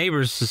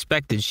 neighbors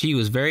suspected she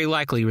was very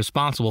likely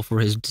responsible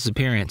for his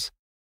disappearance,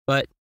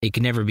 but it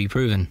could never be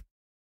proven.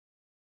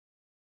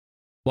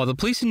 While the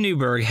police in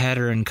Newburgh had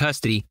her in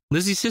custody,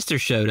 Lizzie's sister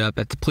showed up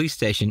at the police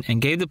station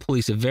and gave the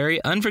police a very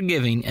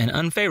unforgiving and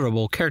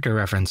unfavorable character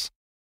reference.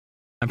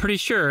 I'm pretty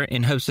sure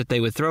in hopes that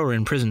they would throw her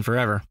in prison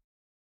forever.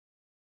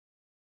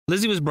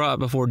 Lizzie was brought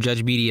before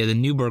Judge Beatty of the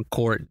Newburgh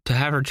court to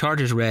have her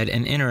charges read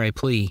and enter a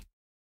plea.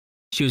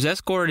 She was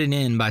escorted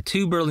in by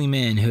 2 burly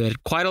men who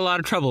had quite a lot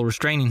of trouble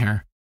restraining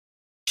her.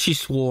 She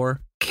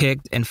swore,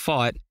 kicked, and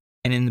fought,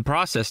 and in the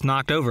process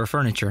knocked over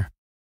furniture.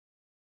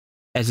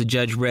 As the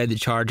judge read the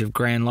charge of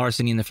grand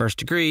larceny in the first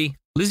degree,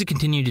 Lizzie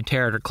continued to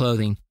tear at her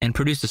clothing and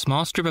produced a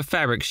small strip of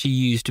fabric she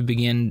used to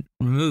begin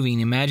removing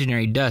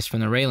imaginary dust from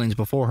the railings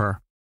before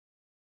her.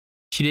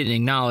 She didn't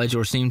acknowledge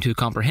or seem to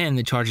comprehend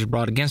the charges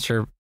brought against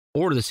her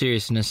or the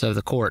seriousness of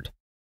the court.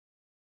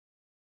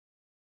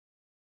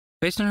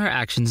 Based on her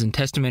actions and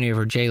testimony of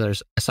her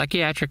jailers, a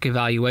psychiatric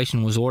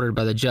evaluation was ordered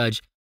by the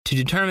judge to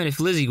determine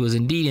if Lizzie was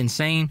indeed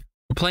insane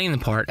or playing the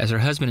part, as her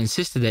husband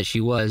insisted that she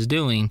was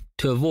doing,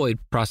 to avoid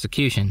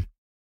prosecution.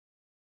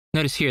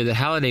 Notice here that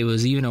Halliday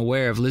was even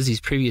aware of Lizzie's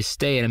previous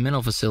stay at a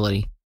mental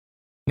facility.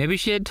 Maybe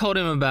she had told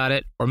him about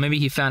it, or maybe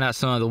he found out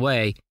some other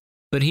way,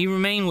 but he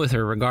remained with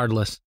her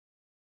regardless.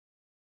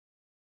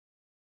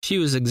 She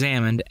was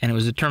examined, and it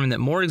was determined that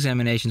more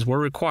examinations were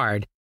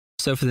required,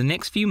 so for the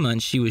next few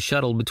months she was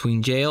shuttled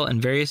between jail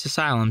and various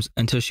asylums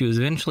until she was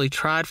eventually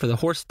tried for the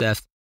horse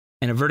theft,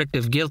 and a verdict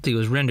of guilty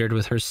was rendered,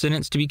 with her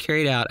sentence to be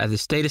carried out at the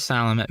state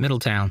asylum at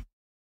Middletown.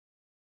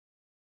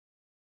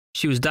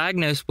 She was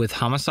diagnosed with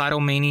homicidal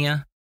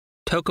mania,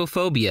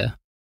 tocophobia,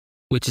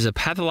 which is a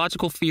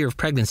pathological fear of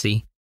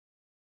pregnancy,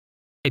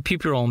 a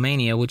puerperal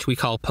mania, which we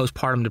call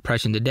postpartum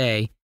depression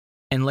today,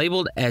 and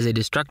labeled as a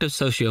destructive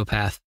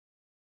sociopath.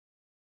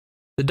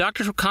 The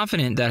doctors were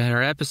confident that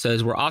her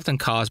episodes were often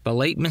caused by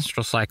late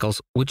menstrual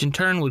cycles, which in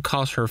turn would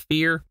cause her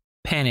fear,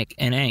 panic,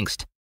 and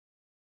angst.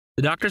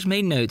 The doctors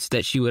made notes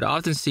that she would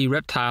often see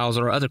reptiles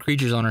or other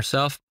creatures on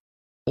herself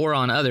or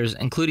on others,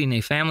 including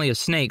a family of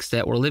snakes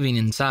that were living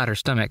inside her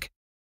stomach.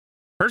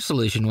 Her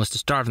solution was to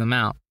starve them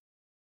out.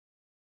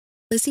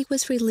 Lizzie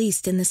was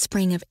released in the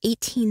spring of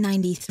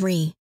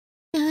 1893.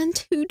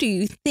 And who do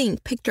you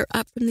think picked her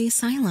up from the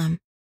asylum?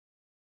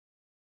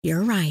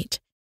 You're right.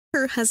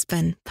 Her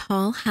husband,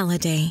 Paul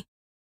Halliday.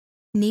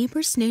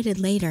 Neighbors noted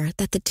later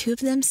that the two of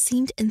them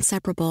seemed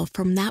inseparable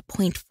from that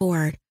point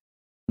forward,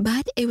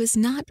 but it was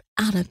not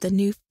out of the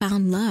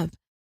newfound love,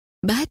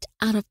 but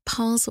out of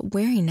Paul's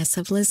wariness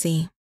of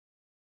Lizzie.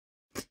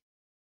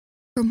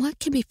 From what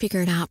can be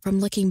figured out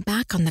from looking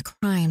back on the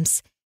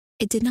crimes,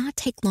 it did not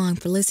take long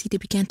for Lizzie to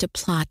begin to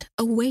plot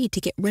a way to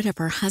get rid of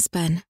her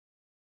husband.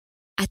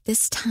 At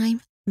this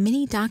time,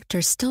 many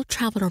doctors still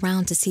traveled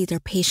around to see their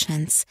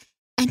patients,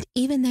 and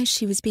even though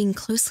she was being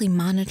closely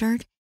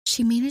monitored,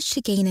 she managed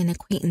to gain an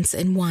acquaintance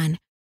in one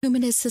whom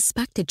it is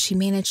suspected she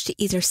managed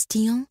to either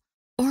steal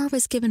or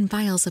was given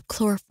vials of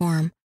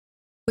chloroform,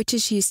 which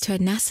is used to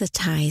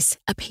anesthetize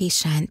a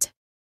patient.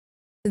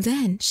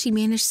 Then she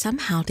managed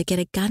somehow to get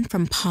a gun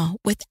from Paul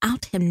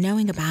without him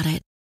knowing about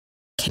it.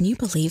 Can you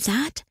believe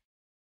that?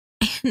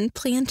 And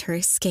planned her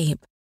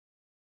escape.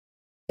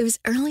 It was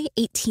early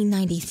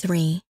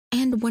 1893,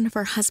 and one of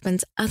her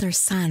husband's other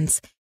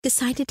sons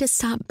decided to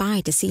stop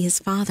by to see his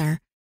father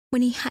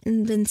when he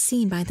hadn't been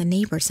seen by the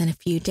neighbors in a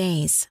few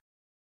days.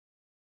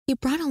 He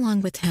brought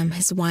along with him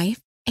his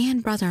wife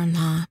and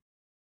brother-in-law.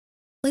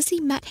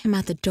 Lizzie met him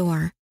at the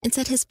door and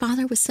said his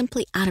father was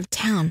simply out of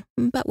town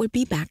but would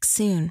be back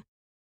soon.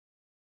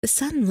 The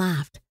son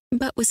left,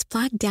 but was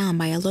flagged down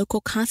by a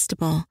local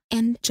constable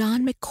and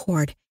John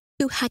McCord,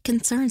 who had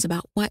concerns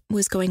about what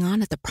was going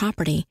on at the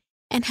property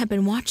and had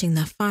been watching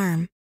the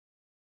farm.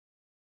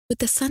 With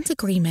the son's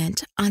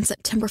agreement, on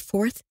September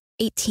 4th,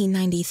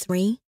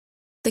 1893,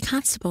 the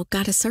constable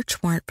got a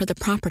search warrant for the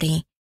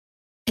property,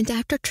 and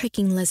after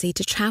tricking Lizzie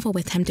to travel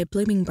with him to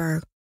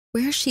Bloomingburg,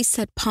 where she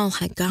said Paul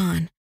had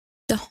gone,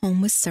 the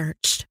home was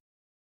searched.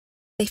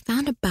 They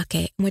found a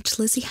bucket in which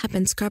Lizzie had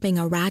been scrubbing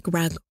a rag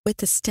rug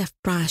with a stiff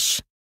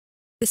brush.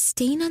 The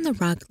stain on the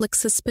rug looked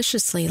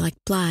suspiciously like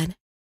blood.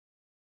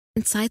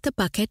 Inside the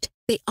bucket,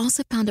 they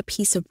also found a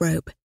piece of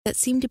rope that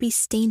seemed to be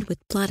stained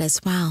with blood as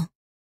well.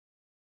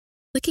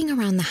 Looking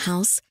around the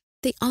house,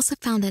 they also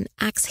found an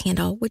axe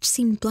handle which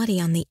seemed bloody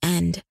on the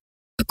end,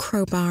 a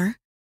crowbar,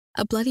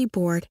 a bloody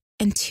board,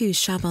 and 2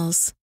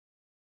 shovels.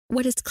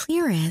 What is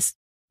clear is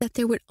that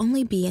there would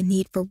only be a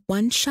need for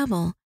 1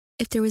 shovel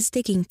if there was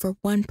digging for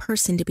 1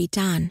 person to be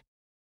done,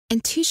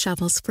 and 2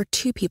 shovels for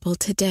 2 people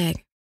to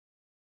dig.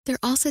 There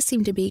also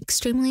seemed to be an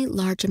extremely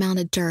large amount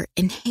of dirt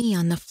and hay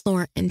on the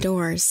floor and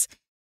doors,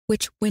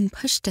 which, when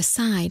pushed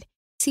aside,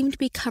 seemed to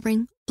be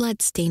covering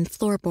blood-stained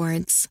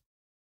floorboards.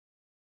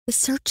 The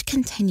search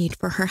continued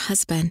for her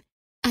husband,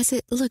 as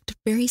it looked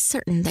very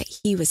certain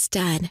that he was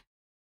dead.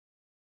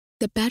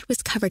 The bed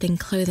was covered in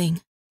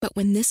clothing, but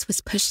when this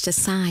was pushed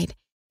aside,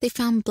 they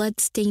found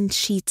blood-stained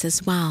sheets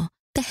as well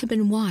that had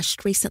been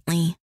washed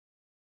recently.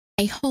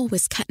 A hole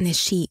was cut in the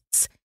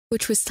sheets,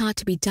 which was thought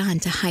to be done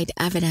to hide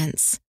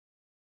evidence.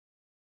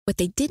 What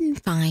they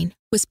didn't find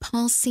was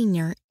Paul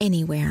Sr.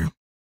 anywhere.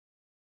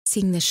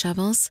 Seeing the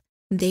shovels,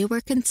 they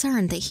were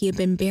concerned that he had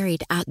been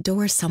buried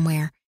outdoors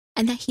somewhere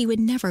and that he would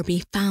never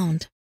be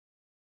found.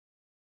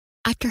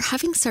 After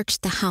having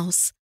searched the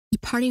house, the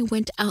party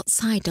went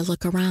outside to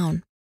look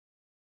around.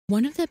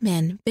 One of the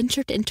men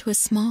ventured into a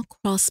small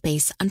crawl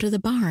space under the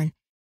barn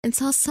and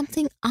saw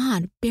something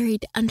odd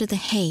buried under the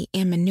hay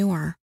and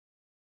manure.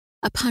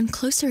 Upon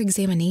closer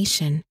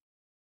examination,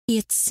 he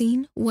had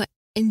seen what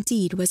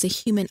indeed was a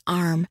human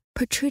arm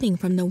protruding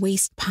from the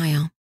waste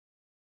pile.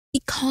 He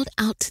called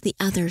out to the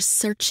others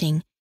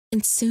searching,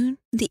 and soon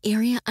the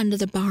area under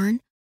the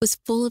barn was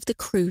full of the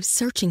crew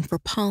searching for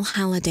Paul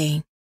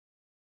Halliday.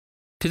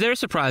 To their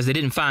surprise, they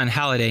didn't find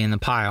Halliday in the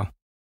pile.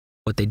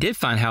 What they did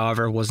find,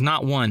 however, was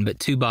not one but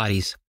two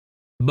bodies,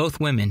 both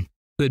women,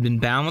 who had been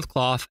bound with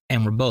cloth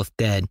and were both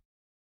dead.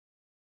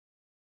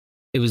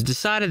 It was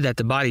decided that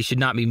the bodies should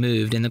not be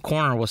moved, and the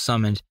coroner was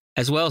summoned,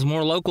 as well as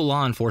more local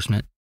law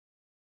enforcement.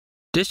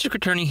 District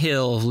Attorney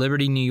Hill of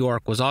Liberty, New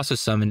York was also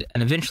summoned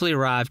and eventually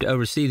arrived to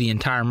oversee the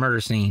entire murder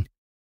scene.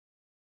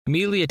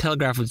 Immediately, a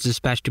telegraph was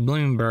dispatched to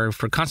Bloomingburg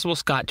for Constable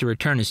Scott to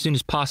return as soon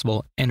as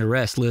possible and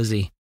arrest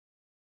Lizzie.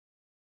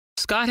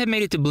 Scott had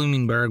made it to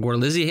Bloomingburg, where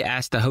Lizzie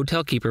asked a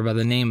hotel keeper by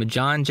the name of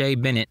John J.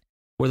 Bennett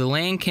where the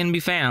land can be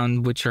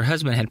found which her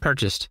husband had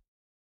purchased.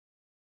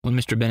 When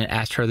Mr. Bennett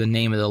asked her the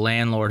name of the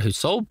landlord who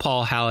sold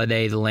Paul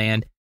Halliday the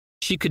land,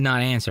 she could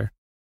not answer.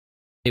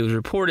 It was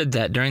reported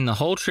that during the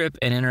whole trip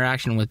and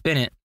interaction with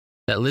Bennett,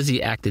 that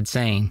Lizzie acted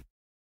sane.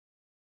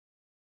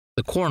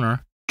 The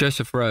coroner,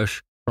 Joseph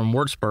Roche, from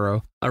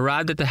Wurtsboro,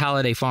 arrived at the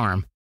Halliday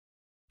farm.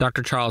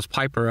 Dr. Charles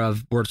Piper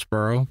of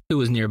Wurtsboro, who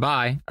was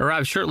nearby,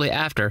 arrived shortly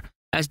after,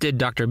 as did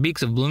Dr.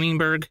 Beeks of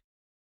Bloomingburg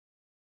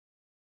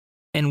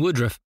and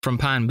Woodruff from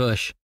Pine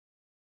Bush.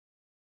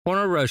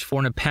 Coroner Roche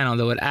formed a panel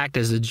that would act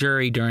as the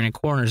jury during a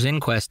coroner's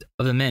inquest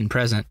of the men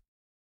present.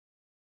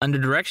 Under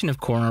direction of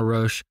Coroner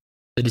Roche,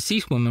 the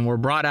deceased women were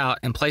brought out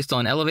and placed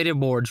on elevated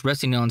boards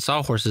resting on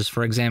sawhorses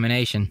for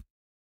examination.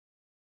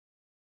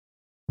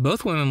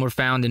 Both women were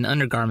found in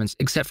undergarments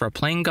except for a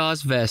plain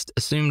gauze vest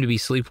assumed to be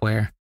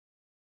sleepwear.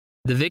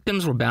 The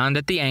victims were bound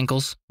at the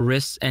ankles,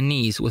 wrists, and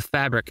knees with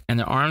fabric, and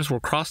their arms were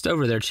crossed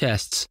over their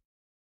chests.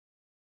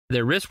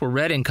 Their wrists were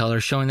red in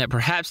color, showing that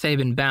perhaps they had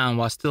been bound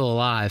while still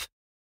alive.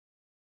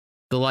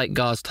 The light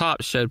gauze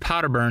tops showed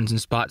powder burns and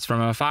spots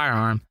from a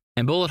firearm,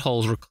 and bullet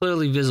holes were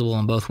clearly visible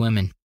on both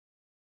women.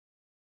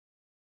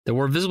 There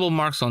were visible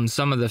marks on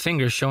some of the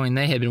fingers showing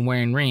they had been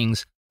wearing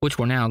rings, which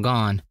were now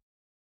gone.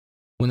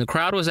 When the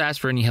crowd was asked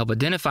for any help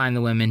identifying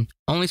the women,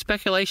 only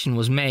speculation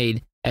was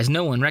made as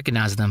no one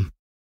recognized them.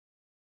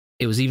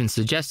 It was even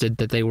suggested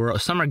that they were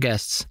summer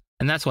guests,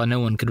 and that's why no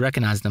one could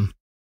recognize them.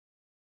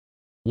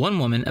 One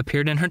woman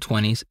appeared in her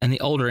 20s and the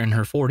older in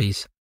her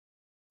 40s.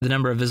 The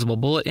number of visible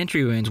bullet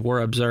entry wounds were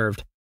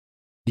observed.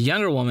 The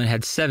younger woman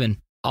had 7,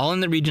 all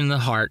in the region of the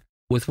heart,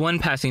 with one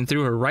passing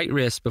through her right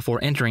wrist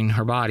before entering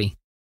her body.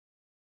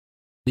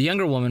 The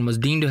younger woman was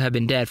deemed to have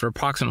been dead for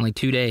approximately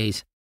 2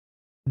 days.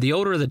 The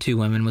older of the two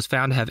women was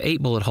found to have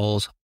 8 bullet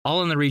holes,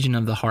 all in the region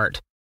of the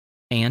heart,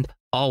 and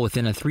all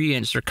within a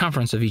 3-inch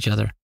circumference of each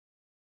other.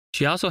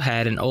 She also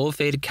had an old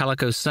faded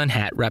calico sun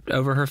hat wrapped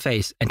over her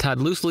face and tied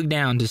loosely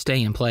down to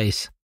stay in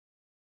place.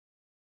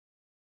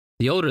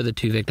 The older of the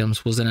two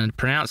victims was in a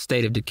pronounced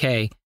state of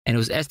decay, and it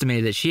was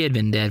estimated that she had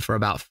been dead for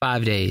about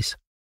 5 days.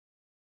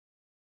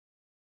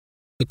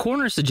 The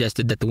coroner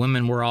suggested that the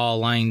women were all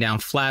lying down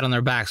flat on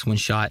their backs when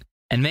shot,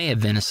 and may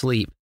have been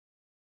asleep.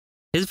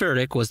 His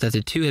verdict was that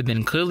the two had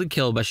been clearly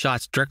killed by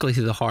shots directly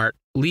to the heart,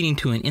 leading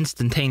to an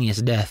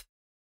instantaneous death.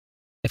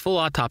 A full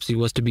autopsy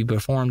was to be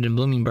performed in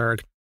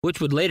Bloomingburg, which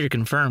would later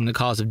confirm the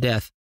cause of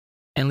death,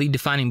 and lead to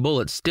finding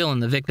bullets still in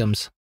the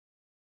victims.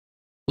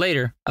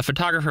 Later, a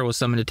photographer was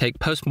summoned to take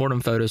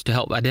post-mortem photos to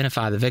help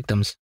identify the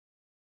victims.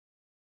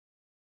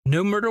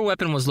 No murder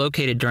weapon was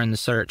located during the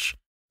search,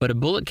 but a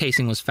bullet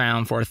casing was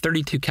found for a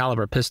 .32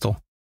 caliber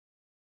pistol.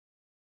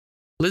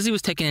 Lizzie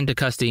was taken into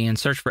custody and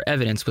searched for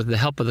evidence with the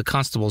help of the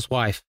constable's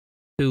wife,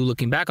 who,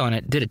 looking back on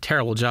it, did a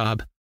terrible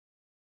job.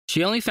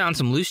 She only found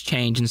some loose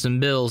change and some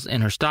bills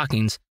in her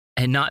stockings,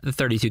 and not the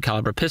 .32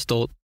 caliber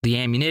pistol, the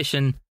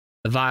ammunition,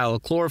 the vial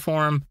of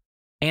chloroform,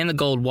 and the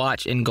gold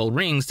watch and gold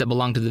rings that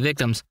belonged to the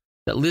victims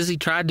that Lizzie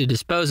tried to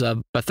dispose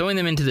of by throwing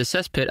them into the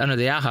cesspit under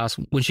the outhouse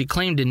when she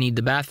claimed to need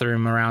the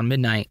bathroom around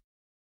midnight.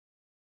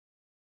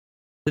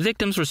 The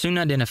victims were soon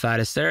identified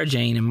as Sarah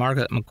Jane and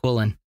Margaret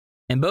McQuillan,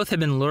 and both had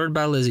been lured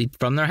by Lizzie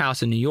from their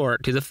house in New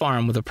York to the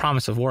farm with a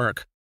promise of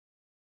work.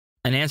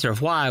 An answer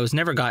of why was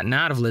never gotten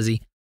out of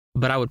Lizzie,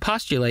 but I would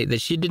postulate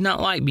that she did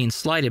not like being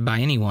slighted by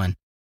anyone,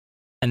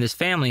 and this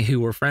family, who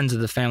were friends of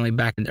the family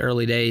back in the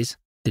early days,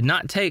 did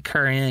not take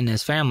her in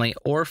as family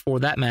or, for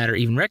that matter,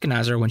 even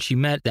recognize her when she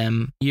met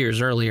them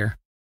years earlier.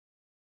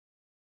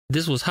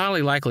 This was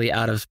highly likely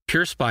out of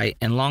pure spite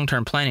and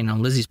long-term planning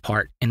on Lizzie's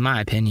part, in my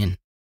opinion.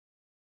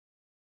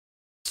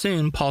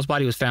 Soon, Paul's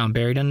body was found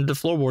buried under the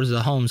floorboards of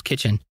the home's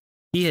kitchen.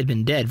 He had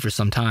been dead for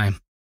some time.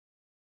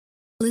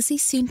 Lizzie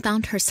soon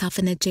found herself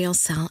in a jail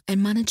cell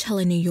in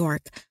Monticello, New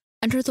York,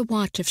 under the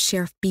watch of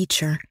Sheriff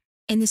Beecher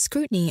and the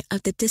scrutiny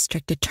of the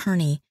district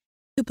attorney,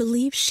 who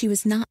believed she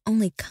was not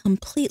only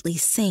completely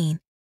sane,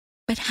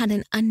 but had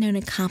an unknown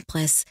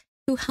accomplice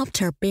who helped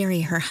her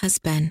bury her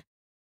husband.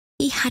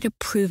 He had to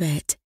prove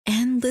it,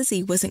 and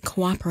Lizzie wasn't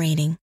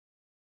cooperating.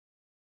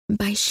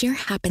 By sheer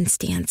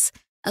happenstance,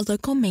 a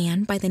local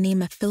man by the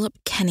name of Philip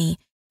Kenny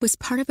was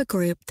part of a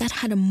group that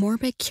had a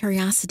morbid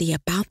curiosity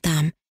about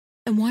them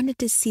and wanted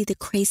to see the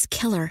crazed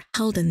killer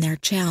held in their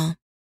jail.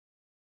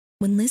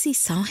 When Lizzie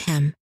saw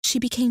him, she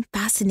became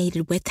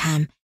fascinated with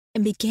him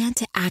and began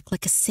to act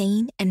like a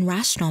sane and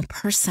rational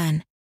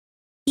person.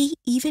 He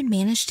even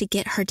managed to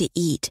get her to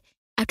eat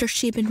after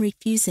she had been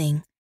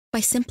refusing by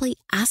simply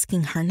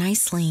asking her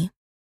nicely.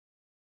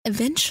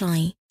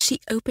 Eventually, she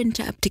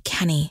opened up to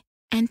Kenny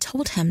and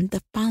told him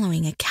the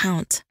following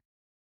account.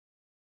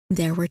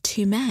 There were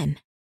two men.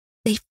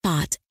 They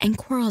fought and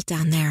quarreled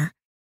down there,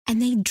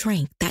 and they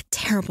drank that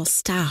terrible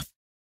stuff.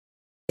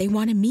 They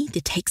wanted me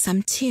to take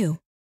some too.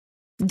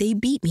 They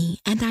beat me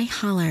and I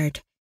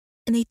hollered,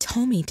 and they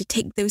told me to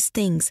take those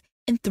things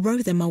and throw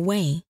them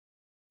away,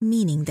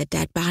 meaning the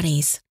dead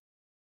bodies.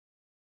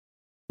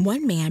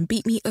 One man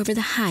beat me over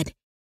the head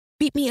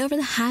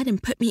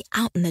and put me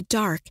out in the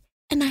dark,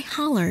 and I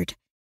hollered,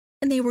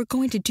 and they were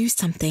going to do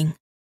something.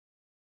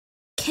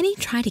 Kenny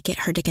tried to get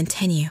her to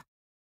continue,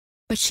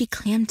 but she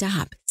clammed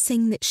up,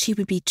 saying that she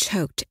would be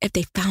choked if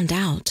they found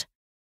out.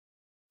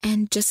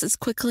 And just as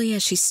quickly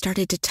as she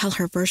started to tell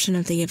her version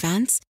of the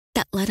events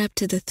that led up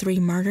to the 3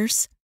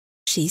 murders,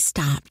 she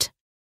stopped.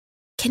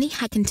 Kenny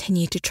had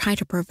continued to try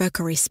to provoke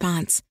a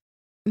response,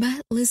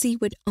 but Lizzie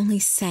would only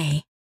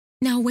say,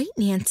 "Now wait,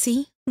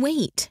 Nancy,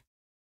 wait."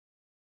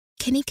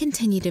 Kenny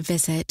continued to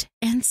visit,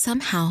 and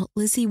somehow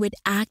Lizzie would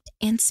act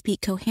and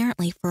speak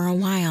coherently for a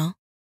while.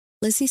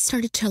 Lizzie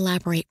started to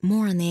elaborate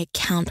more on the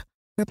account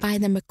whereby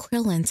the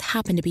McQuillans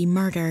happened to be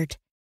murdered.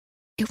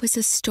 It was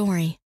a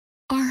story,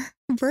 or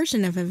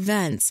version of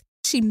events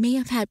she may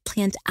have had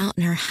planned out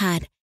in her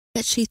head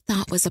that she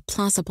thought was a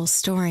plausible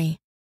story.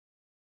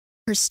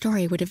 Her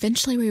story would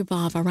eventually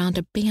revolve around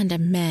a band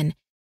of men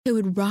who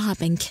would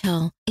rob and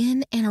kill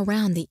in and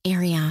around the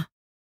area.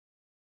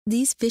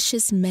 These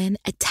vicious men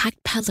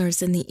attacked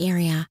peddlers in the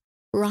area,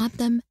 robbed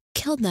them,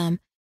 killed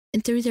them,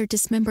 and threw their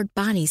dismembered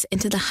bodies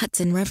into the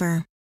Hudson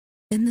River.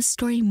 Then the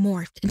story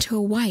morphed into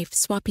a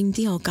wife-swapping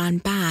deal gone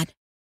bad.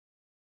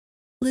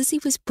 Lizzie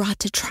was brought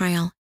to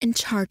trial and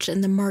charged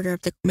in the murder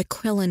of the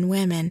McQuillan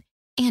women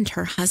and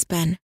her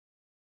husband.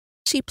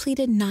 She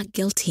pleaded not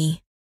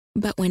guilty,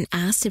 but when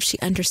asked if she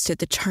understood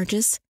the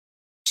charges,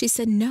 she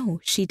said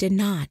no, she did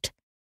not.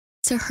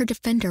 So her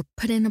defender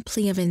put in a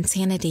plea of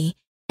insanity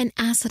and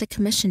asked that a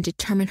commission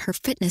determine her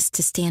fitness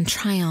to stand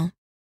trial.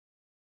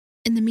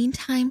 In the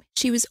meantime,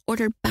 she was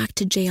ordered back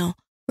to jail,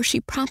 where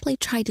she promptly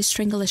tried to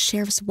strangle a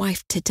sheriff's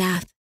wife to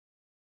death.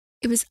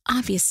 It was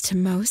obvious to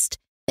most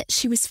that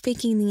she was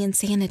faking the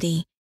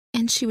insanity,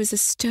 and she was a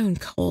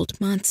stone-cold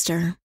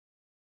monster.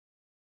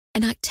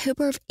 In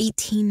October of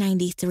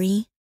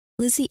 1893,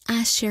 Lizzie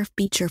asked Sheriff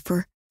Beecher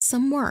for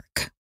some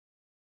work.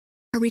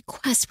 Her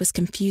request was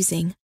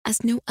confusing,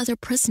 as no other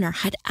prisoner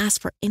had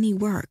asked for any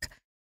work,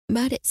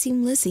 but it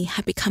seemed Lizzie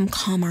had become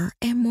calmer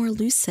and more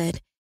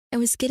lucid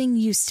and was getting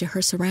used to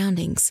her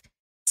surroundings,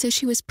 so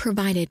she was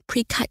provided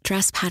pre-cut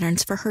dress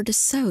patterns for her to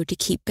sew to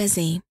keep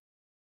busy.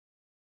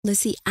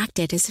 Lizzie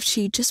acted as if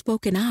she had just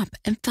woken up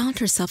and found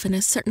herself in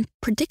a certain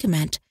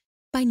predicament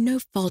by no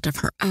fault of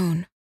her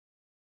own.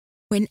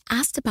 When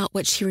asked about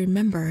what she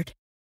remembered,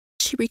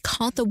 she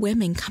recalled the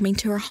women coming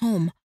to her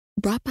home,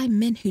 brought by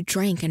men who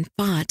drank and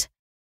fought,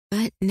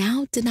 but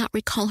now did not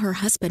recall her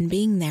husband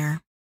being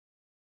there.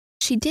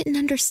 She didn't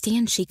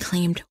understand, she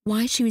claimed,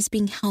 why she was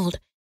being held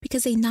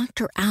because they knocked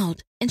her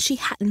out and she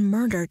hadn't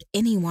murdered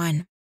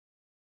anyone.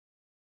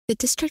 The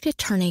district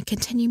attorney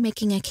continued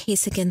making a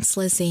case against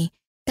Lizzie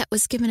that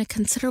was given a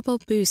considerable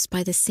boost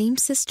by the same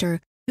sister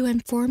who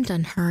informed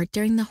on her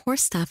during the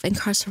Horstaff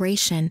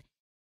incarceration,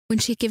 when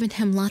she had given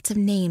him lots of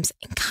names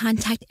and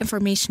contact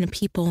information of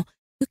people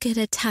who could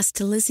attest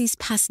to Lizzie's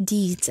past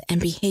deeds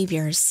and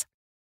behaviors.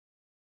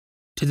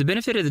 To the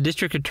benefit of the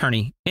district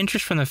attorney,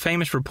 interest from the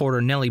famous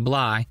reporter Nellie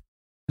Bly,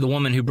 the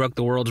woman who broke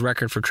the world's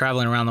record for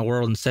traveling around the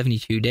world in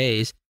 72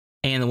 days,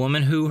 and the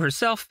woman who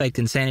herself faked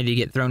insanity to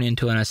get thrown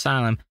into an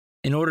asylum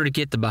in order to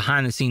get the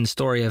behind-the-scenes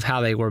story of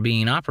how they were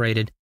being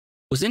operated,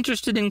 was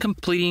interested in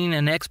completing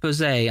an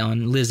expose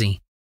on Lizzie.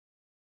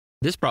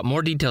 This brought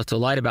more details to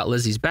light about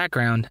Lizzie's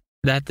background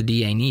that the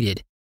DA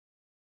needed.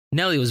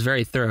 Nellie was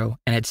very thorough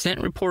and had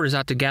sent reporters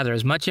out to gather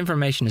as much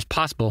information as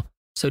possible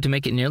so to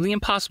make it nearly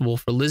impossible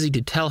for Lizzie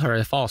to tell her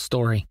a false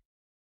story.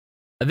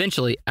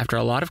 Eventually, after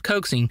a lot of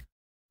coaxing,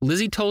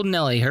 Lizzie told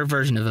Nellie her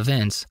version of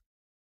events,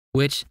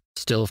 which,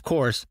 still of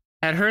course,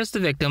 had her as the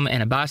victim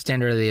and a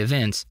bystander of the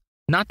events,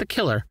 not the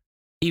killer,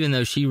 even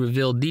though she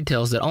revealed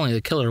details that only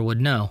the killer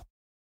would know.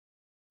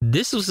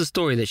 This was the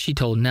story that she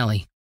told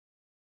Nellie.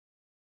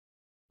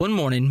 One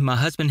morning, my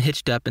husband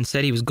hitched up and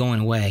said he was going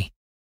away.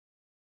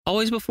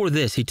 Always before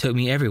this, he took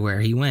me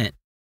everywhere he went,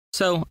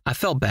 so I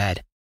felt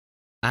bad.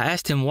 I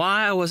asked him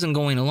why I wasn't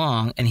going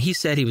along, and he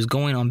said he was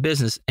going on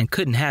business and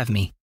couldn't have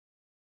me.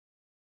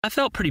 I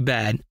felt pretty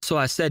bad, so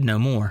I said no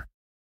more.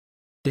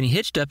 Then he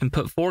hitched up and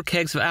put 4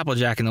 kegs of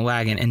Applejack in the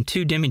wagon and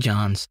 2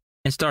 demijohns,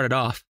 and started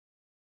off.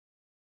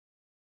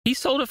 He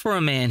sold it for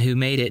a man who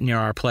made it near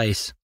our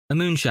place, a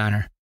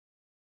moonshiner.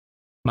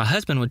 My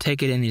husband would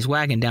take it in his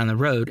wagon down the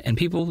road, and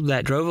people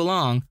that drove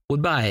along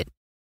would buy it.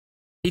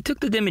 He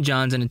took the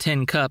demijohns in a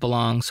tin cup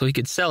along so he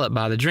could sell it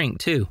by the drink,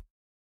 too.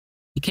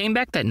 He came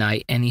back that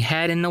night, and he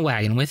had in the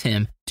wagon with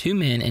him 2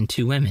 men and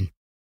 2 women.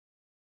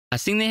 I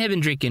seen they had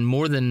been drinking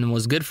more than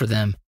was good for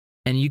them,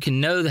 and you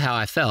can know how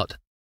I felt.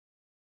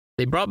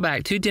 They brought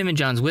back 2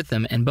 demijohns with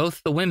them, and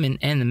both the women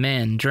and the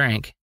men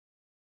drank.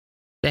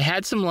 They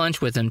had some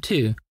lunch with them,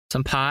 too,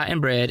 some pie and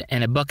bread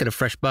and a bucket of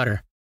fresh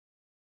butter.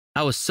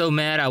 I was so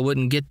mad I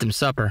wouldn't get them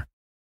supper.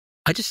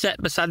 I just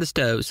sat beside the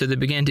stove, so they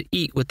began to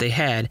eat what they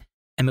had,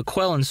 and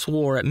McQuillan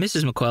swore at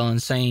Mrs. McQuillan,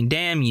 saying,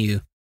 "Damn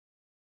you.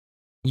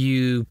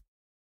 You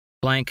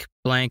blank,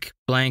 blank,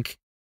 blank.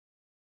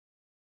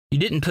 You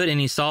didn't put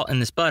any salt in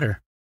this butter."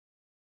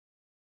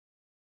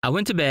 I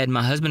went to bed.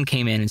 My husband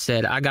came in and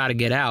said I got to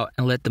get out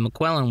and let the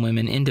McQuillan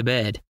women into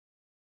bed.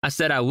 I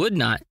said I would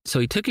not, so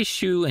he took his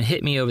shoe and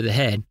hit me over the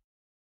head.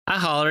 I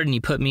hollered and he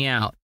put me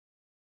out.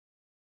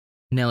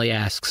 Nellie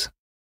asks,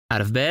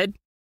 "Out of bed?"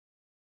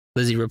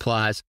 Lizzie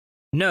replies,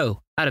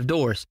 "No, out of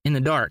doors, in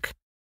the dark."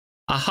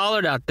 I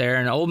hollered out there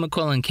and old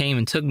McQuillan came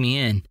and took me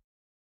in.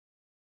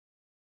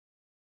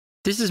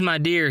 "This is my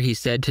dear," he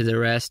said to the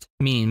rest,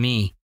 meaning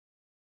me.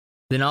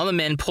 Then all the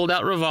men pulled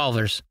out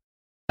revolvers.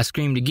 I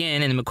screamed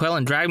again, and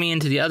McQuillan dragged me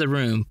into the other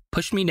room,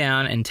 pushed me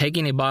down, and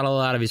taking a bottle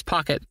out of his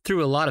pocket,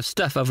 threw a lot of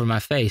stuff over my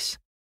face.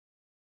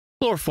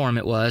 Chloroform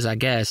it was, I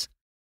guess.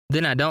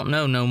 Then I don't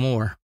know no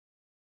more.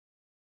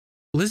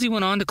 Lizzie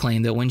went on to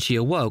claim that when she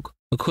awoke,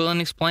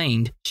 McQuillan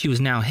explained she was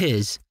now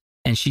his,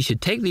 and she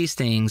should take these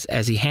things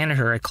as he handed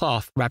her a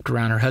cloth wrapped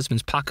around her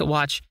husband's pocket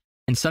watch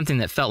and something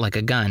that felt like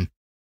a gun.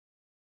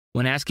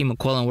 When asking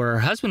McQuillan where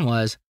her husband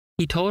was,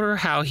 he told her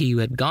how he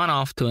had gone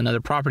off to another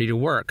property to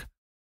work,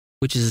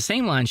 which is the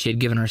same line she had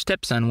given her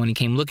stepson when he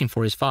came looking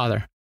for his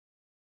father.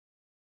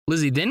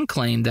 Lizzie then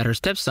claimed that her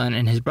stepson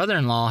and his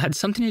brother-in-law had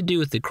something to do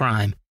with the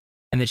crime,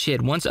 and that she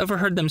had once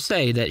overheard them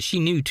say that she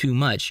knew too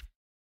much,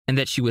 and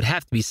that she would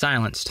have to be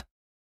silenced.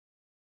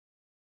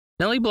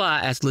 Nellie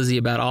Bly asked Lizzie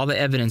about all the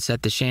evidence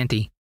at the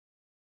shanty.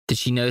 Did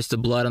she notice the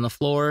blood on the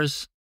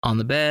floors, on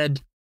the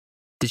bed?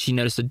 Did she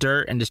notice the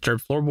dirt and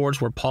disturbed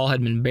floorboards where Paul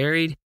had been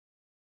buried?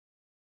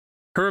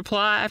 Her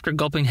reply, after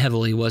gulping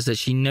heavily, was that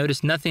she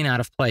noticed nothing out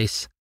of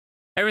place.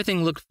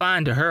 Everything looked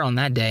fine to her on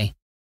that day.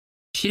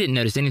 She didn't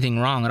notice anything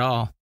wrong at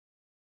all.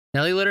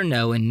 Nellie let her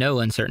know in no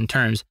uncertain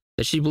terms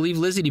that she believed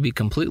Lizzie to be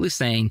completely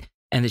sane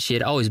and that she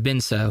had always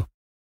been so,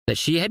 that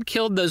she had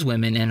killed those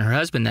women and her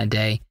husband that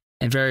day,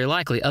 and very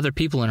likely other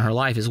people in her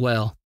life as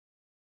well.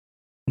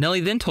 Nellie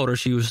then told her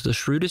she was the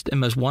shrewdest and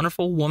most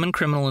wonderful woman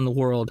criminal in the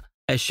world,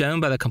 as shown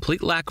by the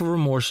complete lack of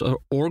remorse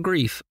or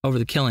grief over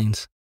the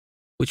killings,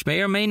 which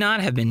may or may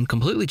not have been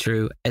completely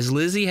true, as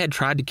Lizzie had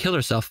tried to kill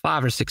herself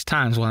 5 or 6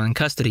 times while in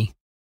custody.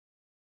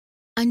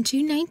 On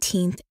June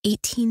 19,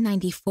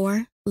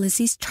 1894,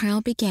 Lizzie's trial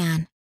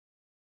began.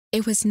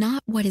 It was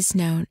not what is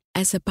known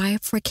as a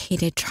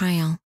bifurcated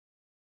trial,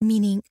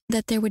 meaning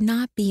that there would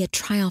not be a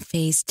trial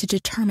phase to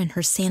determine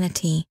her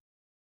sanity.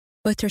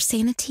 Both her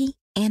sanity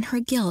and her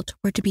guilt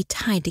were to be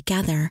tied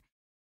together,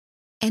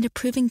 and if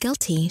proven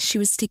guilty, she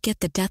was to get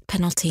the death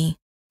penalty,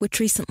 which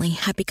recently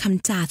had become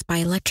death by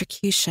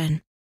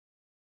electrocution.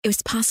 It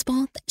was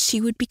possible that she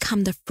would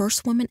become the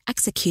first woman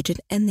executed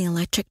in the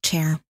electric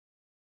chair.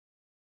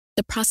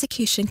 The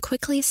prosecution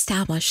quickly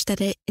established that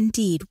it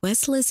indeed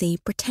was Lizzie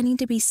pretending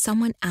to be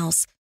someone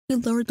else who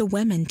lured the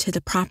women to the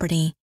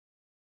property,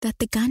 that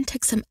the gun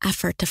took some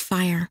effort to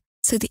fire,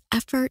 so the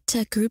effort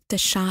to group the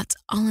shots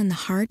all in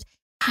the heart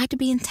had to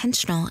be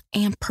intentional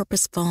and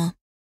purposeful.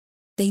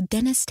 They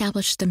then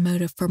established the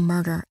motive for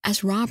murder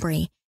as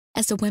robbery,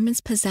 as the women's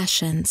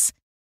possessions,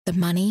 the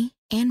money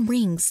and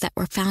rings that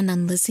were found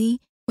on Lizzie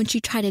when she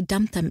tried to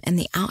dump them in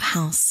the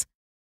outhouse.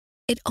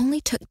 It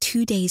only took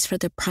 2 days for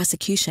the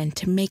prosecution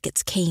to make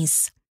its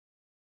case.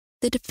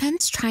 The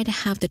defense tried to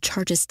have the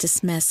charges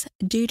dismissed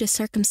due to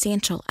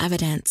circumstantial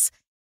evidence,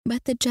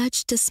 but the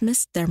judge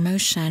dismissed their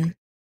motion.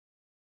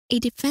 A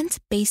defense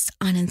based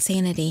on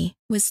insanity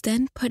was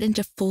then put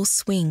into full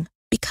swing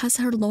because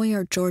her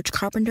lawyer, George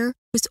Carpenter,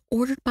 was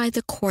ordered by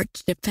the court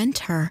to defend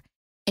her,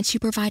 and she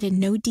provided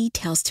no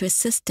details to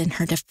assist in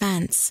her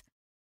defense.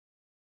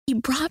 He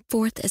brought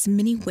forth as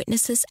many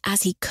witnesses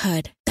as he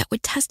could that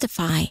would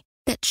testify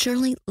that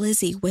surely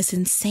Lizzie was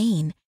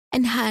insane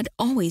and had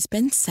always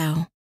been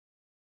so.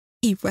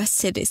 He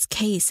rested his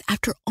case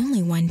after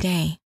only 1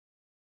 day.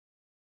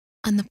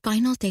 On the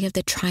final day of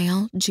the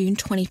trial, June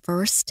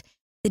 21st,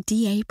 the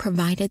DA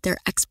provided their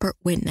expert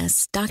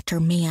witness, Dr.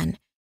 Mann,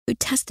 who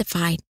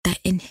testified that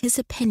in his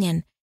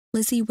opinion,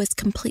 Lizzie was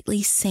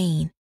completely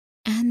sane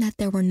and that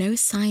there were no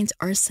signs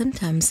or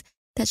symptoms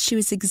that she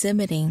was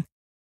exhibiting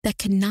that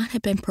could not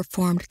have been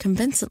performed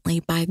convincingly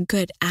by a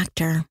good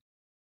actor.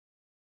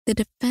 The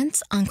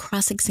defense on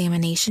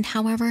cross-examination,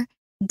 however,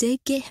 did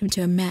get him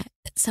to admit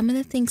that some of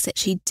the things that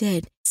she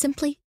did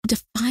simply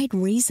defied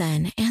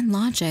reason and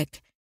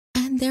logic,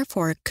 and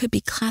therefore could be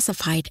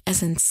classified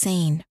as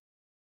insane.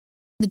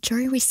 The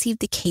jury received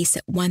the case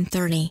at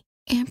 1:30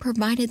 and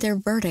provided their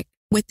verdict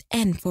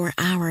within 4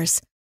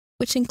 hours,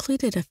 which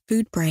included a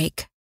food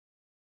break.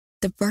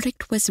 The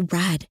verdict was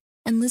read,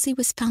 and Lizzie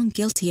was found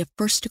guilty of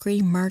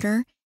first-degree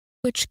murder,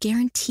 which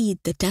guaranteed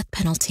the death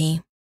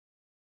penalty.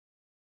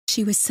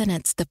 She was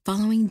sentenced the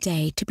following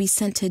day to be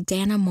sent to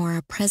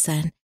Dannemora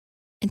prison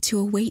and to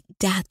await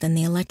death in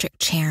the electric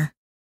chair.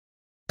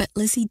 But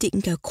Lizzie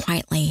didn't go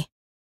quietly.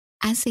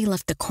 As they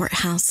left the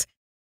courthouse,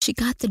 she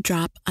got the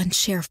drop on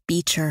Sheriff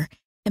Beecher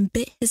and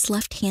bit his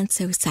left hand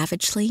so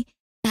savagely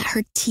that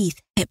her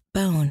teeth hit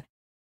bone.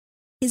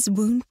 His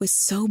wound was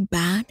so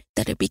bad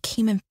that it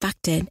became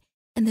infected,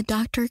 and the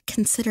doctor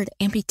considered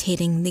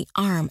amputating the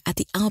arm at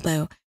the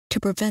elbow to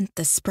prevent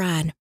the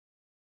spread.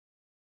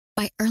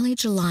 By early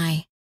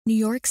July, New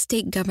York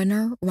State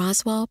Governor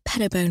Roswell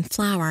Pettibone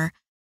Flower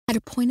had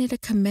appointed a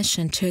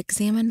commission to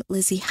examine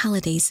Lizzie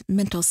Halliday's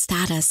mental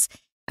status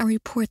and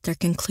report their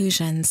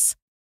conclusions.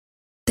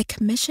 The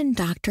commission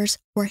doctors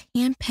were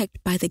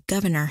handpicked by the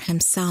governor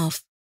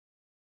himself.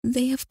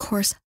 They, of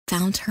course,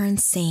 found her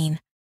insane,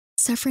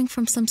 suffering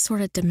from some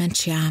sort of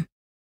dementia,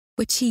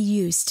 which he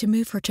used to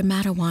move her to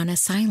Mattawan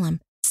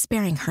Asylum,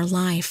 sparing her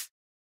life.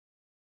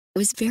 It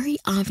was very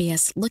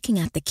obvious looking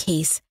at the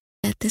case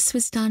that this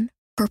was done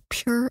for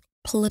pure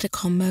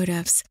political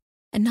motives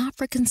and not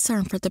for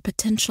concern for the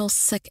potential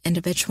sick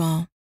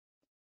individual.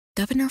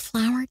 Governor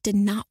Flower did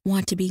not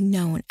want to be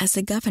known as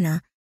the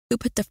governor who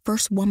put the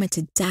first woman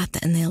to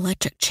death in the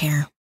electric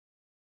chair.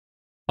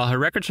 While her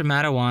records from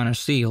Mattawan are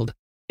sealed,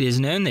 it is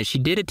known that she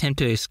did attempt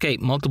to escape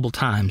multiple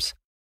times,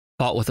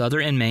 fought with other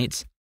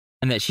inmates,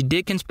 and that she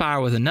did conspire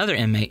with another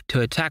inmate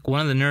to attack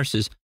one of the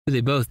nurses who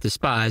they both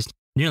despised,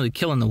 nearly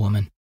killing the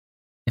woman.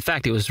 In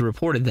fact, it was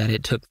reported that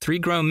it took 3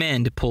 grown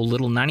men to pull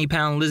little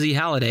 90-pound Lizzie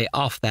Halliday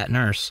off that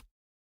nurse.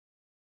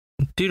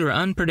 Due to her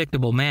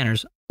unpredictable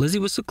manners, Lizzie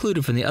was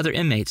secluded from the other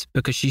inmates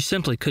because she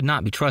simply could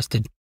not be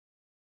trusted.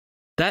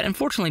 That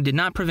unfortunately did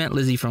not prevent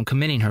Lizzie from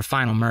committing her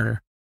final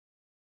murder.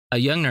 A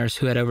young nurse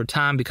who had over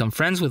time become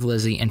friends with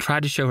Lizzie and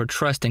tried to show her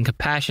trust and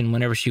compassion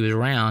whenever she was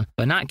around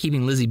by not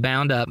keeping Lizzie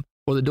bound up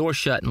or the door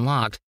shut and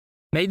locked,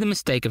 made the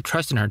mistake of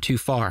trusting her too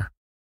far.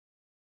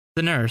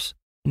 The nurse,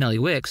 Nellie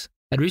Wicks,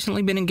 had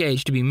recently been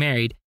engaged to be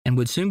married and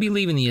would soon be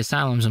leaving the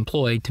asylum's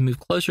employ to move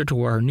closer to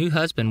where her new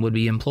husband would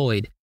be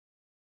employed.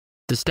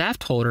 The staff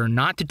told her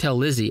not to tell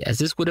Lizzie as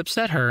this would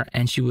upset her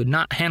and she would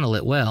not handle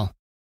it well.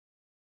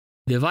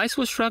 The advice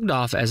was shrugged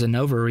off as an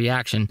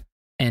overreaction,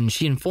 and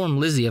she informed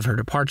Lizzie of her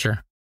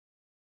departure.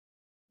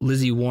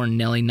 Lizzie warned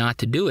Nellie not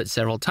to do it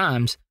several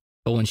times,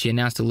 but when she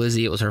announced to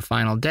Lizzie it was her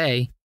final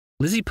day,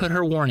 Lizzie put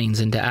her warnings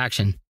into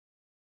action.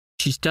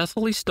 She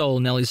stealthily stole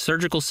Nellie's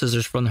surgical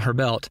scissors from her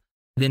belt,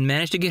 then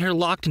managed to get her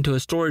locked into a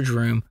storage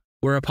room,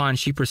 whereupon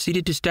she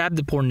proceeded to stab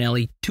the poor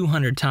Nellie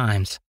 200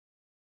 times.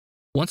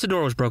 Once the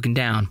door was broken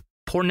down,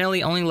 poor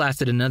Nellie only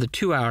lasted another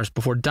 2 hours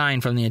before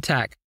dying from the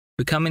attack,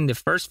 becoming the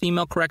first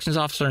female corrections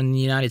officer in the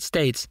United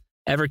States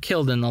ever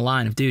killed in the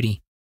line of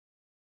duty.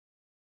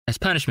 As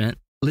punishment,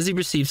 Lizzie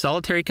received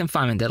solitary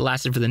confinement that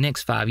lasted for the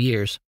next 5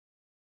 years.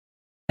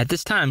 At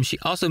this time, she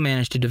also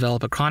managed to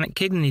develop a chronic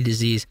kidney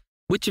disease,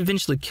 which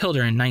eventually killed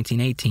her in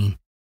 1918.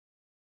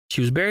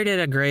 She was buried at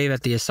a grave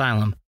at the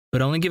asylum,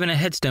 but only given a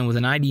headstone with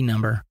an ID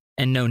number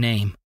and no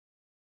name.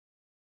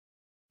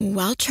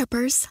 Well,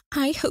 Trippers,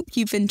 I hope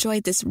you've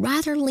enjoyed this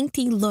rather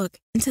lengthy look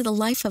into the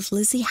life of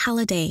Lizzie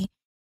Halliday,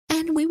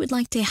 and we would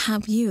like to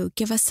have you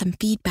give us some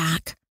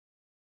feedback.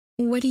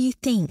 What do you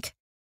think?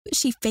 Was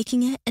she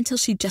faking it until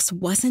she just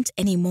wasn't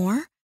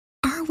anymore?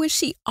 Or was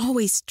she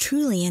always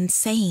truly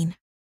insane?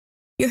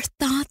 Your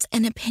thoughts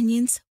and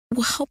opinions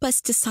will help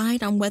us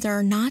decide on whether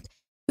or not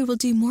we will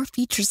do more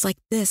features like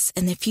this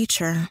in the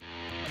future.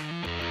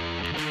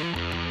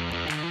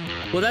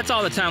 Well, that's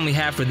all the time we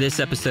have for this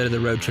episode of the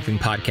Road Tripping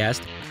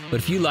Podcast. But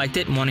if you liked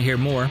it and want to hear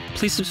more,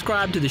 please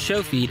subscribe to the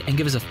show feed and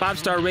give us a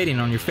 5-star rating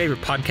on your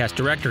favorite podcast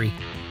directory.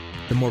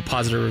 The more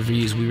positive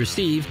reviews we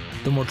receive,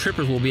 the more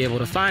trippers will be able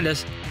to find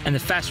us, and the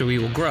faster we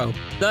will grow,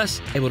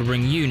 thus able to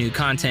bring you new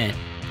content.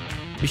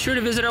 Be sure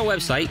to visit our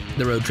website,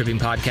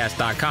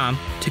 theroadtrippingpodcast.com,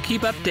 to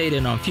keep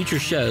updated on future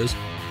shows,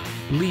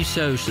 leave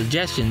show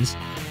suggestions,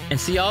 and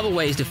see all the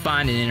ways to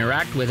find and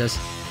interact with us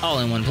all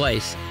in one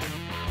place.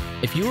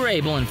 If you are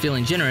able and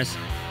feeling generous,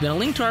 then a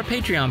link to our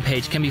Patreon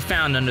page can be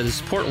found under the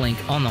support link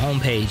on the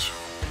homepage.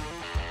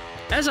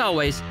 As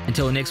always,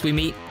 until next we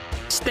meet,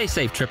 stay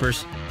safe,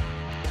 trippers.